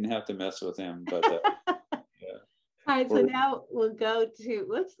glad I didn't have to mess with him. But yeah. All right, so now we'll go to,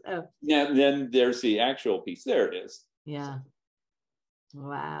 whoops. Oh. Yeah, then there's the actual piece. There it is. Yeah.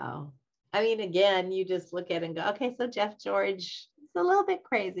 Wow. I mean, again, you just look at it and go, okay, so Jeff George is a little bit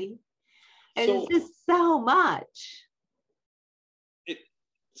crazy. And it's just so much.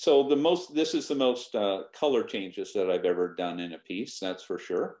 This is the most color changes that I've ever done in a piece, that's for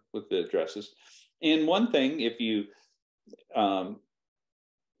sure, with the dresses. And one thing, if you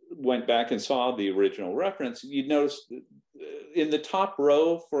went back and saw the original reference, you'd notice in the top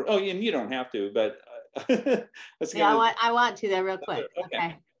row and you don't have to, but I want to there real quick.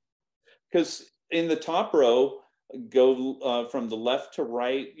 Okay. Because in the top row, go from the left to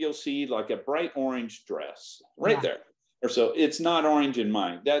right, you'll see like a bright orange dress right there. Or so it's not orange in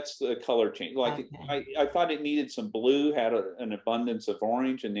mine. That's the color change. Like I thought it needed some blue, had an abundance of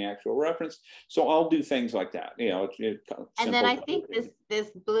orange in the actual reference. So I'll do things like that. And then I think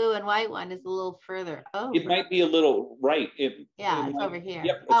this blue and white one is a little further over. It might be a little right. It's over here.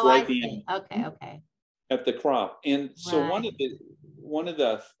 Yep, it's right I see. Okay. At the crop. And so one of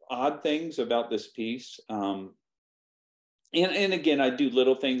the odd things about this piece, and again, I do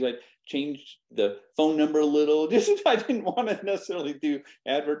little things like change the phone number a little. I didn't want to necessarily do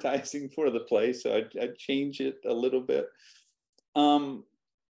advertising for the place, so I'd change it a little bit.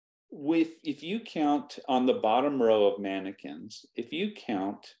 If you count on the bottom row of mannequins, if you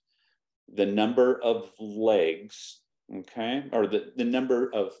count the number of legs, okay, or the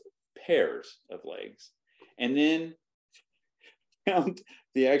number of pairs of legs, and then count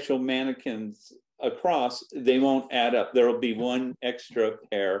the actual mannequins across, they won't add up. There will be one extra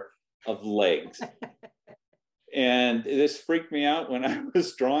pair of legs. And this freaked me out when I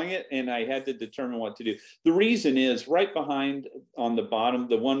was drawing it, and I had to determine what to do. The reason is right behind on the bottom,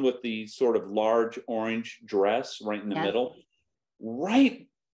 the one with the sort of large orange dress right in the middle, right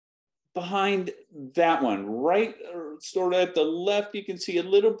behind that one, right sort of at the left, you can see a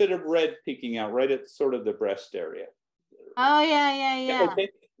little bit of red peeking out right at sort of the breast area. Oh, yeah. Okay.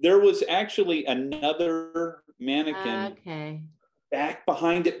 There was actually another mannequin back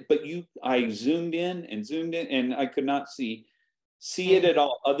behind it, but I zoomed in and I could not see it at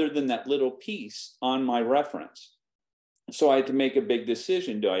all other than that little piece on my reference. So I had to make a big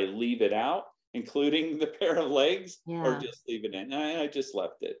decision. Do I leave it out, including the pair of legs, or just leave it in? I just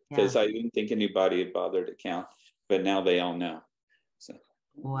left it because I didn't think anybody had bothered to count, but now they all know. So.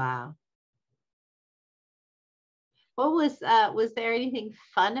 Wow. What was there anything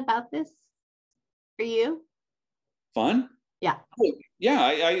fun about this for you? Fun? Yeah. Yeah,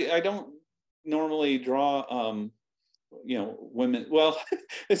 I don't normally draw women. Well,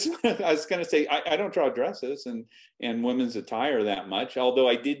 I was going to say I don't draw dresses and women's attire that much, although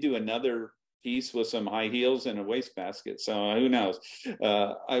I did do another piece with some high heels and a wastebasket, so who knows.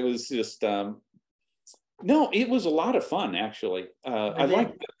 I was just no, it was a lot of fun, actually. I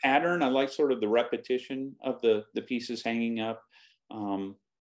like the pattern. I like sort of the repetition of the pieces hanging up.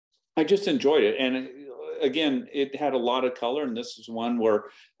 I just enjoyed it. And again, it had a lot of color. And this is one where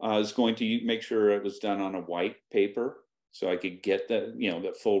I was going to make sure it was done on a white paper so I could get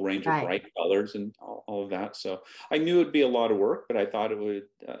the full range of bright colors and all of that. So I knew it'd be a lot of work, but I thought it would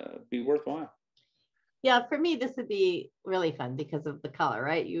be worthwhile. Yeah, for me, this would be really fun because of the color,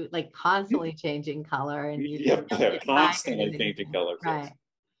 right? You like constantly changing color, and you constantly changing colors, right? Yes.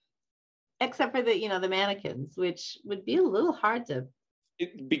 Except for the mannequins, which would be a little hard to.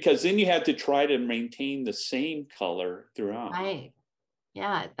 Because then you had to try to maintain the same color throughout. Right.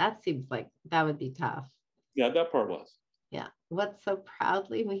 Yeah, that seems like that would be tough. Yeah, that part was. Yeah. What so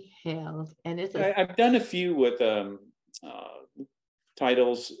proudly we hailed, and I've done a few with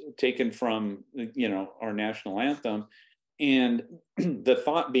titles taken from our national anthem, and the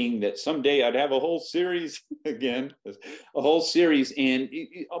thought being that someday I'd have a whole series again, a whole series, and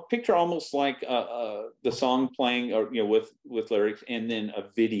I'll picture almost like the song playing, or with lyrics, and then a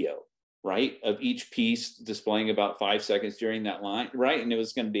video, right, of each piece displaying about 5 seconds during that line, right, and it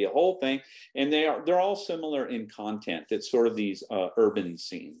was going to be a whole thing, and they're all similar in content. It's sort of these urban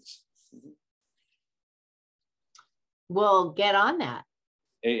scenes. We'll get on that.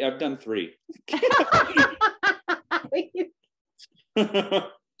 Hey, I've done 3.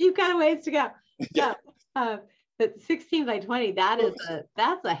 You've got a ways to go. Yeah. So, But 16 by 20,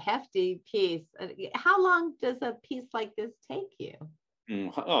 that's a hefty piece. How long does a piece like this take you?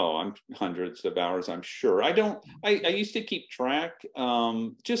 Oh, I'm hundreds of hours, I'm sure. I used to keep track,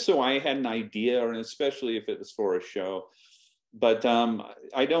 just so I had an idea, or especially if it was for a show. But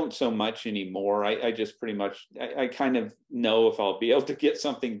I don't so much anymore. I just pretty much, I kind of know if I'll be able to get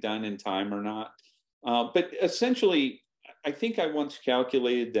something done in time or not. But essentially, I think I once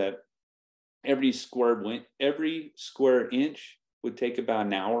calculated that every square inch would take about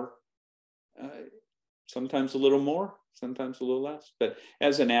an hour, sometimes a little more, sometimes a little less. But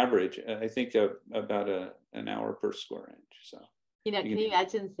as an average, I think about an hour per square inch. So, can you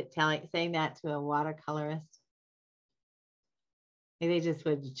imagine saying that to a watercolorist? They just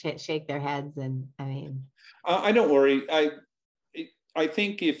would shake their heads, and I mean, I don't worry. I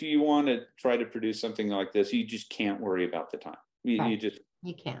think if you want to try to produce something like this, you just can't worry about the time. You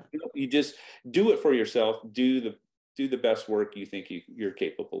can't. You just do it for yourself. Do the best work you think you're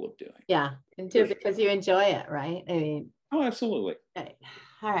capable of doing. Yeah, and do it because you enjoy it, right? I mean, oh, absolutely. Okay.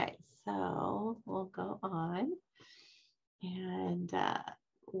 All right, so we'll go on, and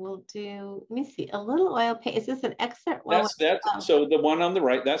we'll do. Let me see, a little oil paint. Is this an excerpt? Well, that's so the one on the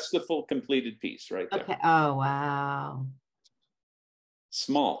right. That's the full completed piece right there. Okay. Oh wow.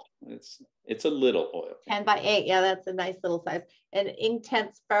 Small. It's a little oil. 10 by 8. Yeah, that's a nice little size. And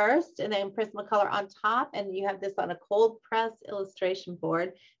Inktense first, and then Prismacolor on top. And you have this on a cold press illustration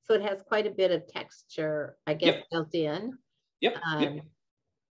board. So it has quite a bit of texture, I guess, built in. Yep.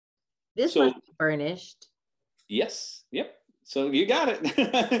 This one's burnished. Yes. Yep. So you got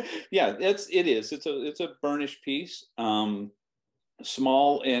it. Yeah, it is. It's a burnished piece.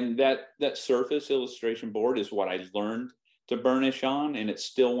 Small, and that surface illustration board is what I learned to burnish on, and it's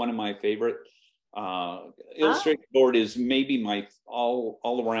still one of my favorite. Illustration board is maybe my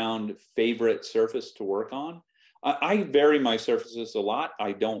all around favorite surface to work on. I vary my surfaces a lot.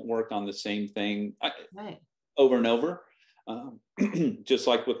 I don't work on the same thing over and over. Just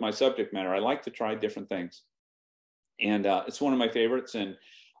like with my subject matter, I like to try different things, and it's one of my favorites. And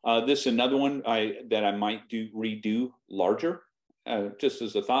this is another one that I might redo larger, just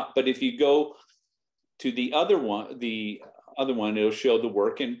as a thought. But if you go to the other one, it'll show the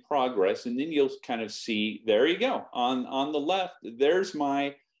work in progress, and then you'll kind of see, there you go, on the left, there's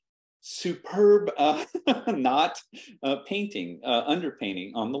my superb painting,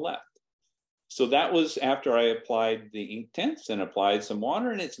 underpainting on the left. So that was after I applied the Inktense and applied some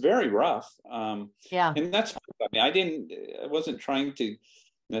water, and it's very rough. And that's, I mean, I wasn't trying to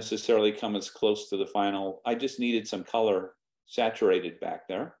necessarily come as close to the final. I just needed some color saturated back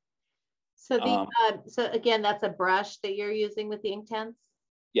there. So so again, that's a brush that you're using with the Inktense?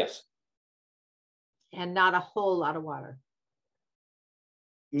 Yes. And not a whole lot of water?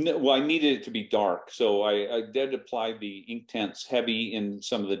 No, well, I needed it to be dark. So I did apply the Inktense heavy in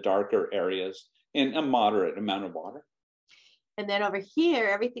some of the darker areas, and a moderate amount of water. And then over here,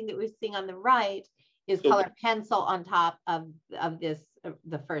 everything that we're seeing on the right is colored pencil on top of this,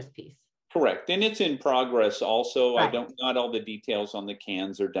 the first piece. Correct. And it's in progress also. Right. Not all the details on the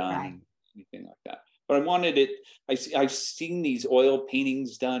cans are done. Right. Anything like that. But I wanted it, I've seen these oil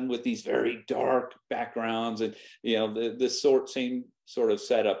paintings done with these very dark backgrounds, and the same sort of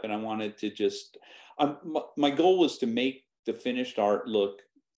setup. And I wanted to just, my goal was to make the finished art look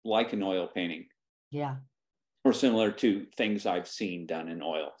like an oil painting. Yeah. Or similar to things I've seen done in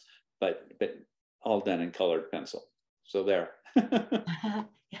oil, but all done in colored pencil. So there.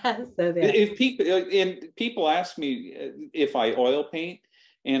 Yeah, so there. If people ask me if I oil paint,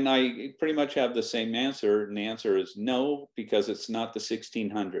 and I pretty much have the same answer, and the answer is no, because it's not the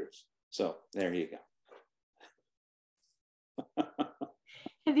 1600s. So there you go.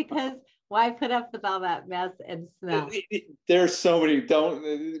 Because why put up with all that mess and smell? There's so many.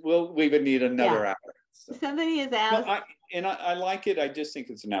 We would need another hour. So. Somebody has asked. No, I like it. I just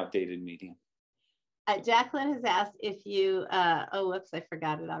think it's an outdated medium. Jacqueline has asked if you. Oh, whoops! I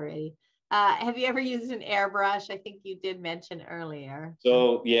forgot it already. Have you ever used an airbrush? I think you did mention earlier.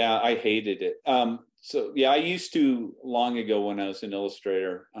 So yeah, I hated it. So yeah, I used to long ago when I was an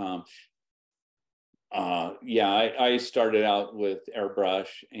illustrator. I started out with airbrush,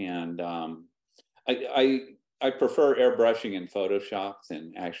 and I prefer airbrushing in Photoshop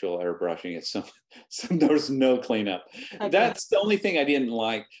than actual airbrushing. It's so there's no cleanup. Okay. That's the only thing I didn't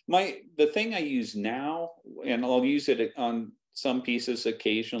like. The thing I use now, and I'll use it on some pieces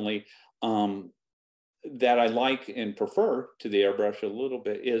occasionally, that I like and prefer to the airbrush a little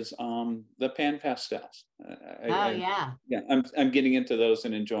bit, is the pan pastels. I'm getting into those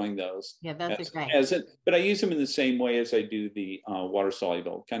and enjoying those. Yeah, those are great. But I use them in the same way as I do the water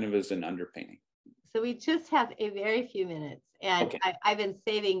soluble, kind of as an underpainting. So we just have a very few minutes, and Okay. I've been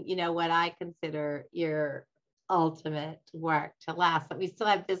saving, what I consider your ultimate work to last, but we still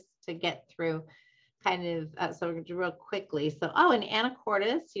have this to get through kind of, so we're going to do real quickly. So, and Anna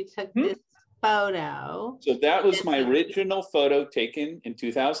Cordes, you took this photo. So that was my original photo taken in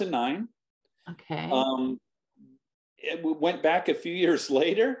 2009. Okay. It went back a few years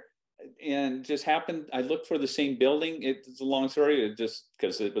later and just happened. I looked for the same building. It's a long story. It just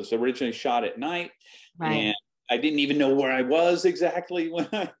because it was originally shot at night, right. And I didn't even know where I was exactly when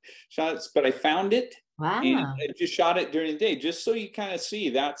I shot it, but I found it. Wow. And I just shot it during the day, just so you kind of see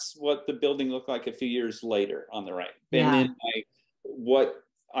that's what the building looked like a few years later on the right. And then what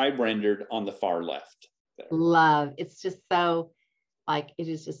I rendered on the far left. There. Love. It's just so, it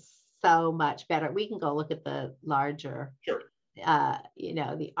is just so much better. We can go look at the larger. Sure.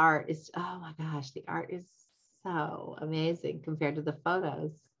 The art is, oh my gosh, the art is so amazing compared to the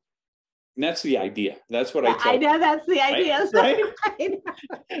photos. And that's the idea. That's what I tell I know that's the idea. Right?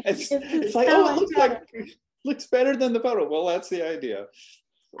 It's like, it looks better than the photo. Well, that's the idea.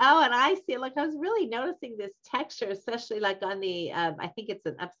 Oh, and I see, I was really noticing this texture, especially on the, I think it's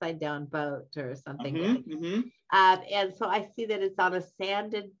an upside down boat or something. And so I see that it's on a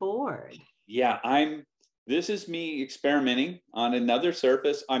sanded board. Yeah, this is me experimenting on another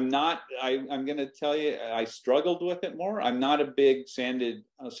surface. I'm going to tell you, I struggled with it more. I'm not a big sanded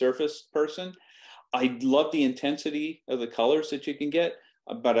surface person. I love the intensity of the colors that you can get,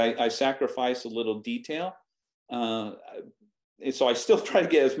 but I sacrifice a little detail. So I still try to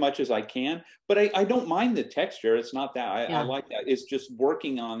get as much as I can, but I don't mind the texture. It's not that I like that. It's just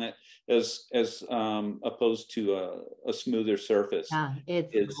working on it as opposed to a smoother surface. Yeah,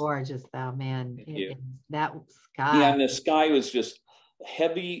 it's gorgeous though, man. That sky. Yeah, and the sky was just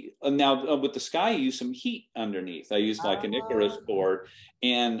heavy. Now with the sky, I used some heat underneath. I used an Icarus board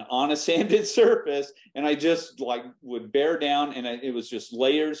and on a sanded surface, and I just would bear down, and it was just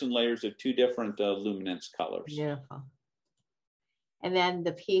layers and layers of two different luminance colors. Beautiful. And then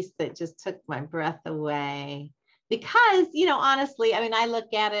the piece that just took my breath away, because, honestly, I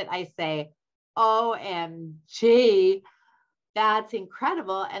look at it, I say, OMG, that's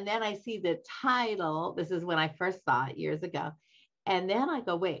incredible. And then I see the title. This is when I first saw it years ago. And then I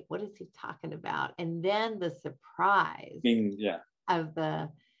go, wait, what is he talking about? And then the surprise of the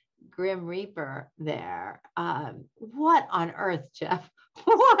Grim Reaper there. What on earth, Jeff?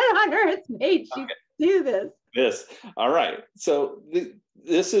 What on earth made you do this? All right. So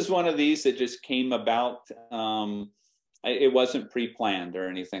this is one of these that just came about. It wasn't pre-planned or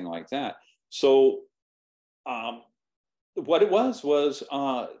anything like that. So what it was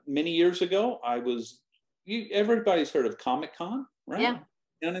many years ago, everybody's heard of Comic-Con, right? Yeah.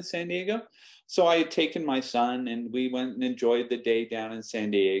 Down in San Diego. So I had taken my son and we went and enjoyed the day down in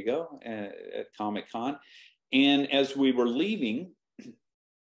San Diego at Comic-Con. And as we were leaving,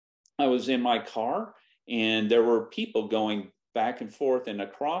 I was in my car and there were people going back and forth in a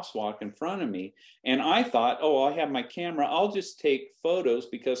crosswalk in front of me. And I thought, I have my camera. I'll just take photos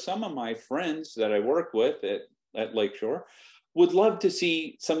because some of my friends that I work with at Lakeshore would love to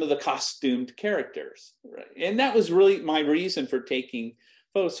see some of the costumed characters. Right? And that was really my reason for taking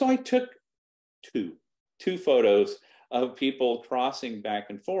photos. So I took two photos of people crossing back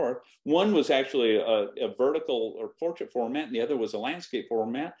and forth. One was actually a vertical or portrait format, and the other was a landscape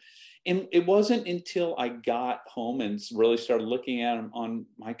format. And it wasn't until I got home and really started looking at them on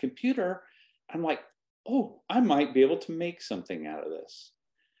my computer, I'm like, I might be able to make something out of this.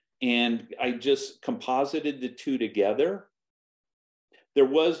 And I just composited the two together. There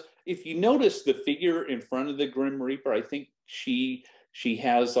was, if you notice the figure in front of the Grim Reaper, I think she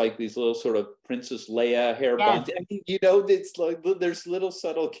has these little sort of Princess Leia hair buns. It's there's little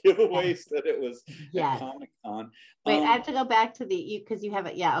subtle giveaways that it was at Comic-Con. Wait, I have to go back to because you have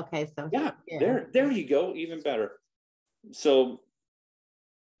it. Yeah. Okay. So there you go. Even better. So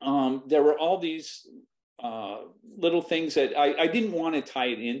there were all these little things that I didn't want to tie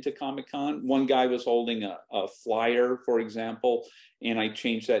it into Comic-Con. One guy was holding a flyer, for example, and I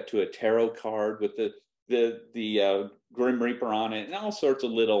changed that to a tarot card with the Grim Reaper on it and all sorts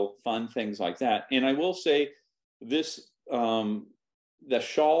of little fun things like that. And I will say this, the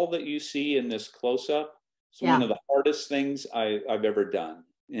shawl that you see in this close-up is one of the hardest things I've ever done.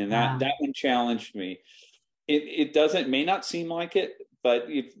 And that one challenged me. It may not seem like it, but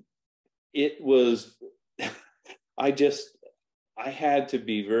it was, I had to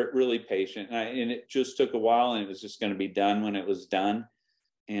be really patient, and it just took a while, and it was just going to be done when it was done.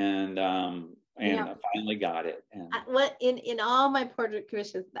 And I finally got it. In all my portrait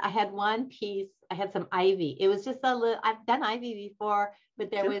commissions, I had one piece. I had some ivy. It was just a little. I've done ivy before, but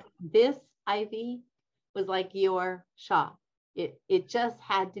there was this Ivy was like your shop. It just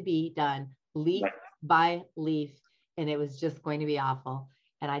had to be done leaf by leaf, and it was just going to be awful.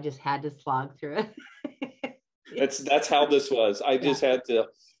 And I just had to slog through it. That's how this was. I just had to.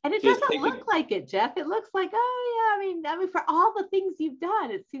 And it doesn't look like it, Jeff. It looks like, oh yeah, I mean, for all the things you've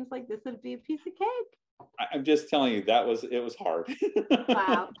done, it seems like this would be a piece of cake. I'm just telling you, it was hard.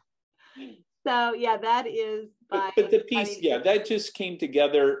 Wow. So yeah, that is. But the piece, that just came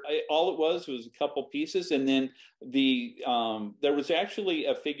together. All it was a couple pieces, and then there was actually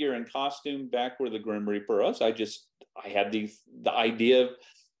a figure in costume back where the Grim Reaper was. I had the idea of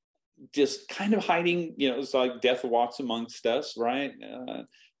just kind of hiding, it's like death walks amongst us, right?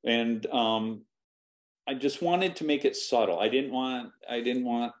 And I just wanted to make it subtle. I didn't want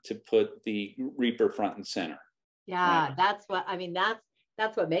to put the Reaper front and center. Yeah, right?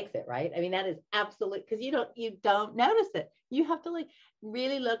 That's what makes it, right? I mean, that is absolutely, because you don't notice it. You have to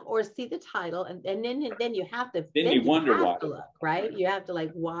really look or see the title, and then you have to. Then you wonder why. Look, right? You have to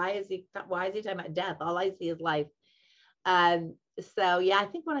why is he talking about death? All I see is life. So yeah, I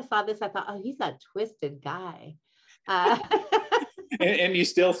think when I saw this, I thought, oh, he's a twisted guy. And you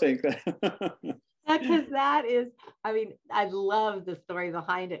still think that. Because that is, I mean, I love the story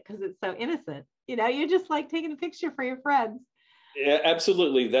behind it because it's so innocent. You're just taking a picture for your friends. Yeah,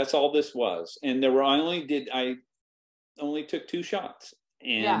 absolutely. That's all this was. And I only took 2 shots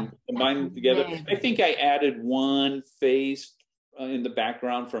and combined them together. Amazing. I think I added one face in the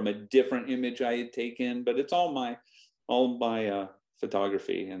background from a different image I had taken, but it's all my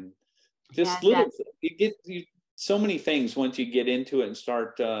photography, and just you get so many things once you get into it and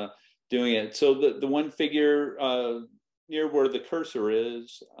start doing it. So the one figure near where the cursor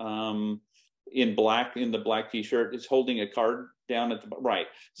is, in the black t-shirt, is holding a card down at the right.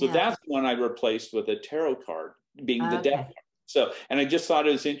 So that's the one I replaced with a tarot card, being the death card. So, and I just thought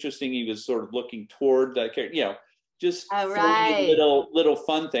it was interesting. He was sort of looking toward that character, just little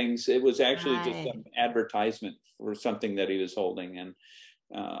fun things. It was actually just an advertisement for something that he was holding, and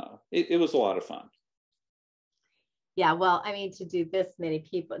it was a lot of fun. Yeah, well, I mean, to do this many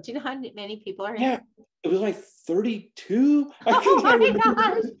people, do you know how many people are in? Yeah, it was 32. Oh my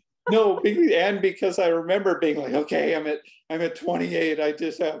gosh. No, and because I remember being okay, I'm at 28. I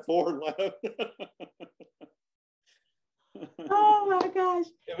just have 4 left. Oh my gosh.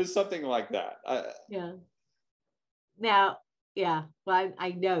 It was something like that. Yeah. Now, yeah. Well,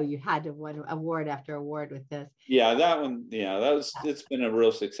 I know you had to win award after award with this. Yeah, that one. Yeah, it's been a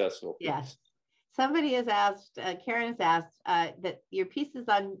real successful piece. Yes. Somebody has asked, Karen has asked that your pieces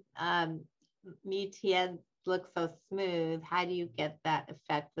on Métier look so smooth. How do you get that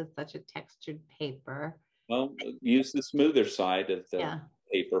effect with such a textured paper? Well, use the smoother side of the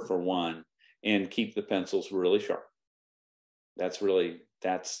paper for one, and keep the pencils really sharp. Those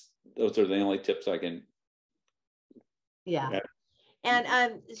are the only tips I can. Yeah.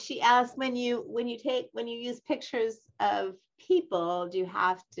 And she asked, when you use pictures of people, do you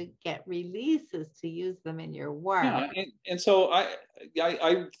have to get releases to use them in your work? Yeah, and so I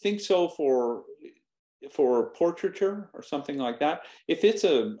think so for portraiture or something like that. If it's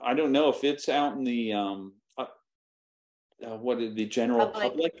I don't know if it's out in the the general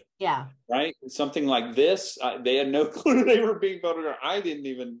public, right, something like this, they had no clue they were being photographed.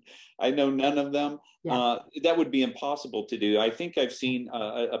 I know none of them. That would be impossible to do. I think I've seen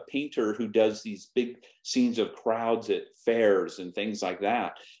a painter who does these big scenes of crowds at fairs and things like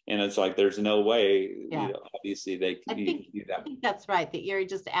that, and it's there's no way, obviously they can do that. I think that's right, that you're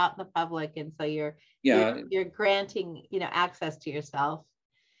just out in the public, and so you're granting access to yourself.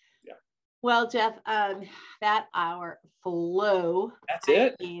 Well, Jeff, that hour flew. That's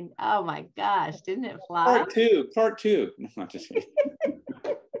it? I mean, oh my gosh, didn't it fly? Part two. No, I'm just kidding.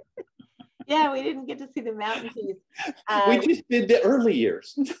 Yeah, we didn't get to see the mountain piece. We just did the early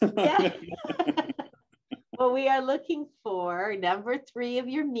years. Yeah. Well, we are looking for number 3 of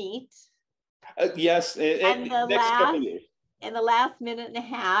your meet. Yes, and the last minute and a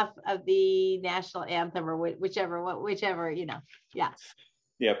half of the national anthem, or whichever, yeah.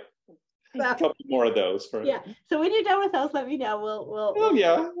 Yep. So, a couple more of those. So when you're done with those, let me know.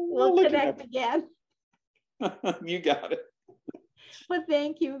 We'll connect again. You got it. Well,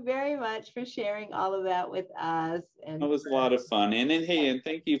 thank you very much for sharing all of that with us. And it was a lot of fun. And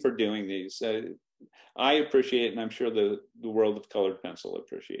thank you for doing these. I appreciate it, and I'm sure the world of colored pencil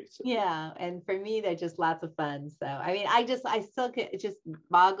appreciates it. Yeah, and for me, they're just lots of fun. So I mean, it just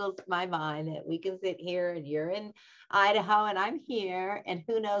boggles my mind that we can sit here and you're in Idaho and I'm here, and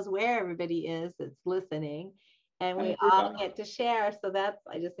who knows where everybody is that's listening, and we all get to share. So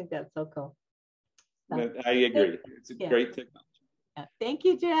I just think that's so cool. So, I agree. It's a great technology. Thank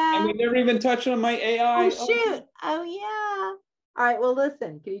you, Jeff. And we never even touched on my AI. Oh, shoot. Oh, yeah. All right. Well,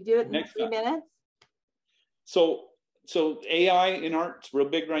 listen, can you do it in Next 3 minutes? So AI in art's real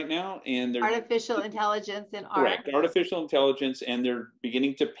big right now, and they're Artificial intelligence in art. correct. Artificial intelligence, and they're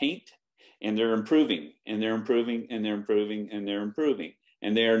beginning to paint, and they're improving, and they're improving, and they're improving, and they're improving,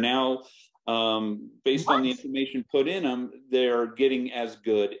 and they are now, based on the information put in them, they're getting as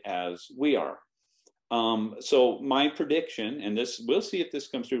good as we are. So my prediction, and this, we'll see if this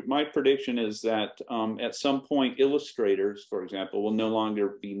comes true. My prediction is that at some point, illustrators, for example, will no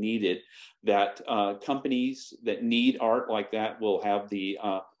longer be needed. That companies that need art like that will have the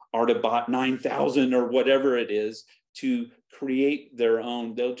Artabot 9000 or whatever it is to create their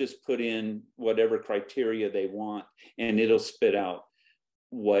own. They'll just put in whatever criteria they want, and it'll spit out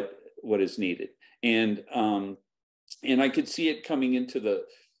what is needed. And I could see it coming into the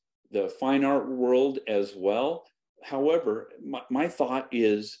fine art world as well. However, my thought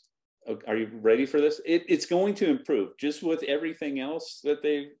is, are you ready for this? It's going to improve, just with everything else that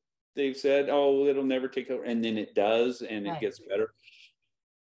they've said, oh, it'll never take over, and then it does, and it gets better.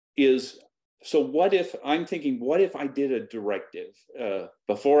 So what if, I'm thinking, what if I did a directive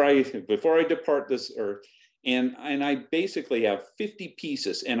before I depart this earth, and I basically have 50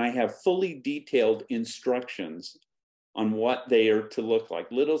 pieces, and I have fully detailed instructions on what they are to look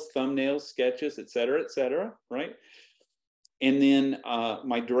like, little thumbnails, sketches, et cetera, right? And then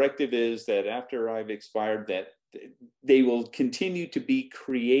my directive is that after I've expired, that they will continue to be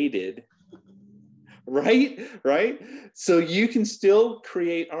created, right? So you can still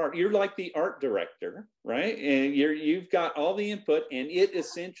create art. You're like the art director, right? And you've got all the input, and it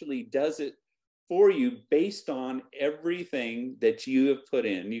essentially does it for you based on everything that you have put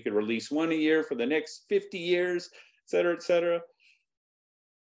in. You could release one a year for the next 50 years, et cetera.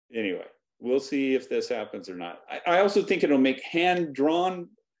 Anyway, we'll see if this happens or not. I also think it'll make hand-drawn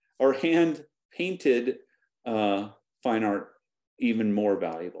or hand-painted fine art even more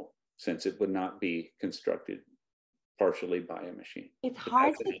valuable, since it would not be constructed partially by a machine. It's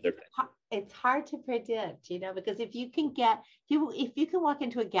hard to predict, you know, because if you can walk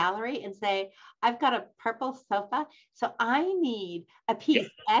into a gallery and say, I've got a purple sofa, so I need a piece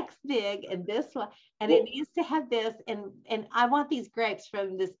X big and this one, and it needs to have this, and I want these grapes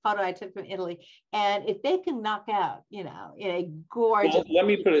from this photo I took from Italy. And if they can knock out, you know, in a gorgeous. Well, let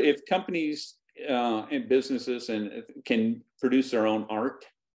me put it, if companies and businesses and can produce their own art,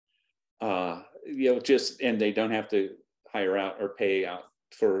 you know, and they don't have to hire out or pay out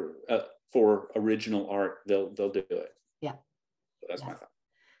for original art, they'll do it. Yeah. So that's my thought.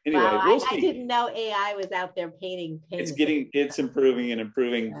 Anyway, wow, we'll see. I didn't know AI was out there painting. It's improving and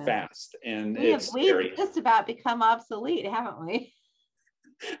improving fast, and we've just about become obsolete, haven't we?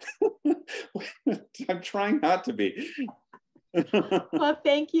 I'm trying not to be. Well,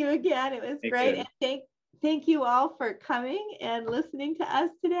 thank you again. It was great. And thank you all for coming and listening to us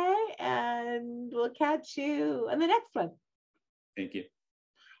today, and we'll catch you on the next one. Thank you.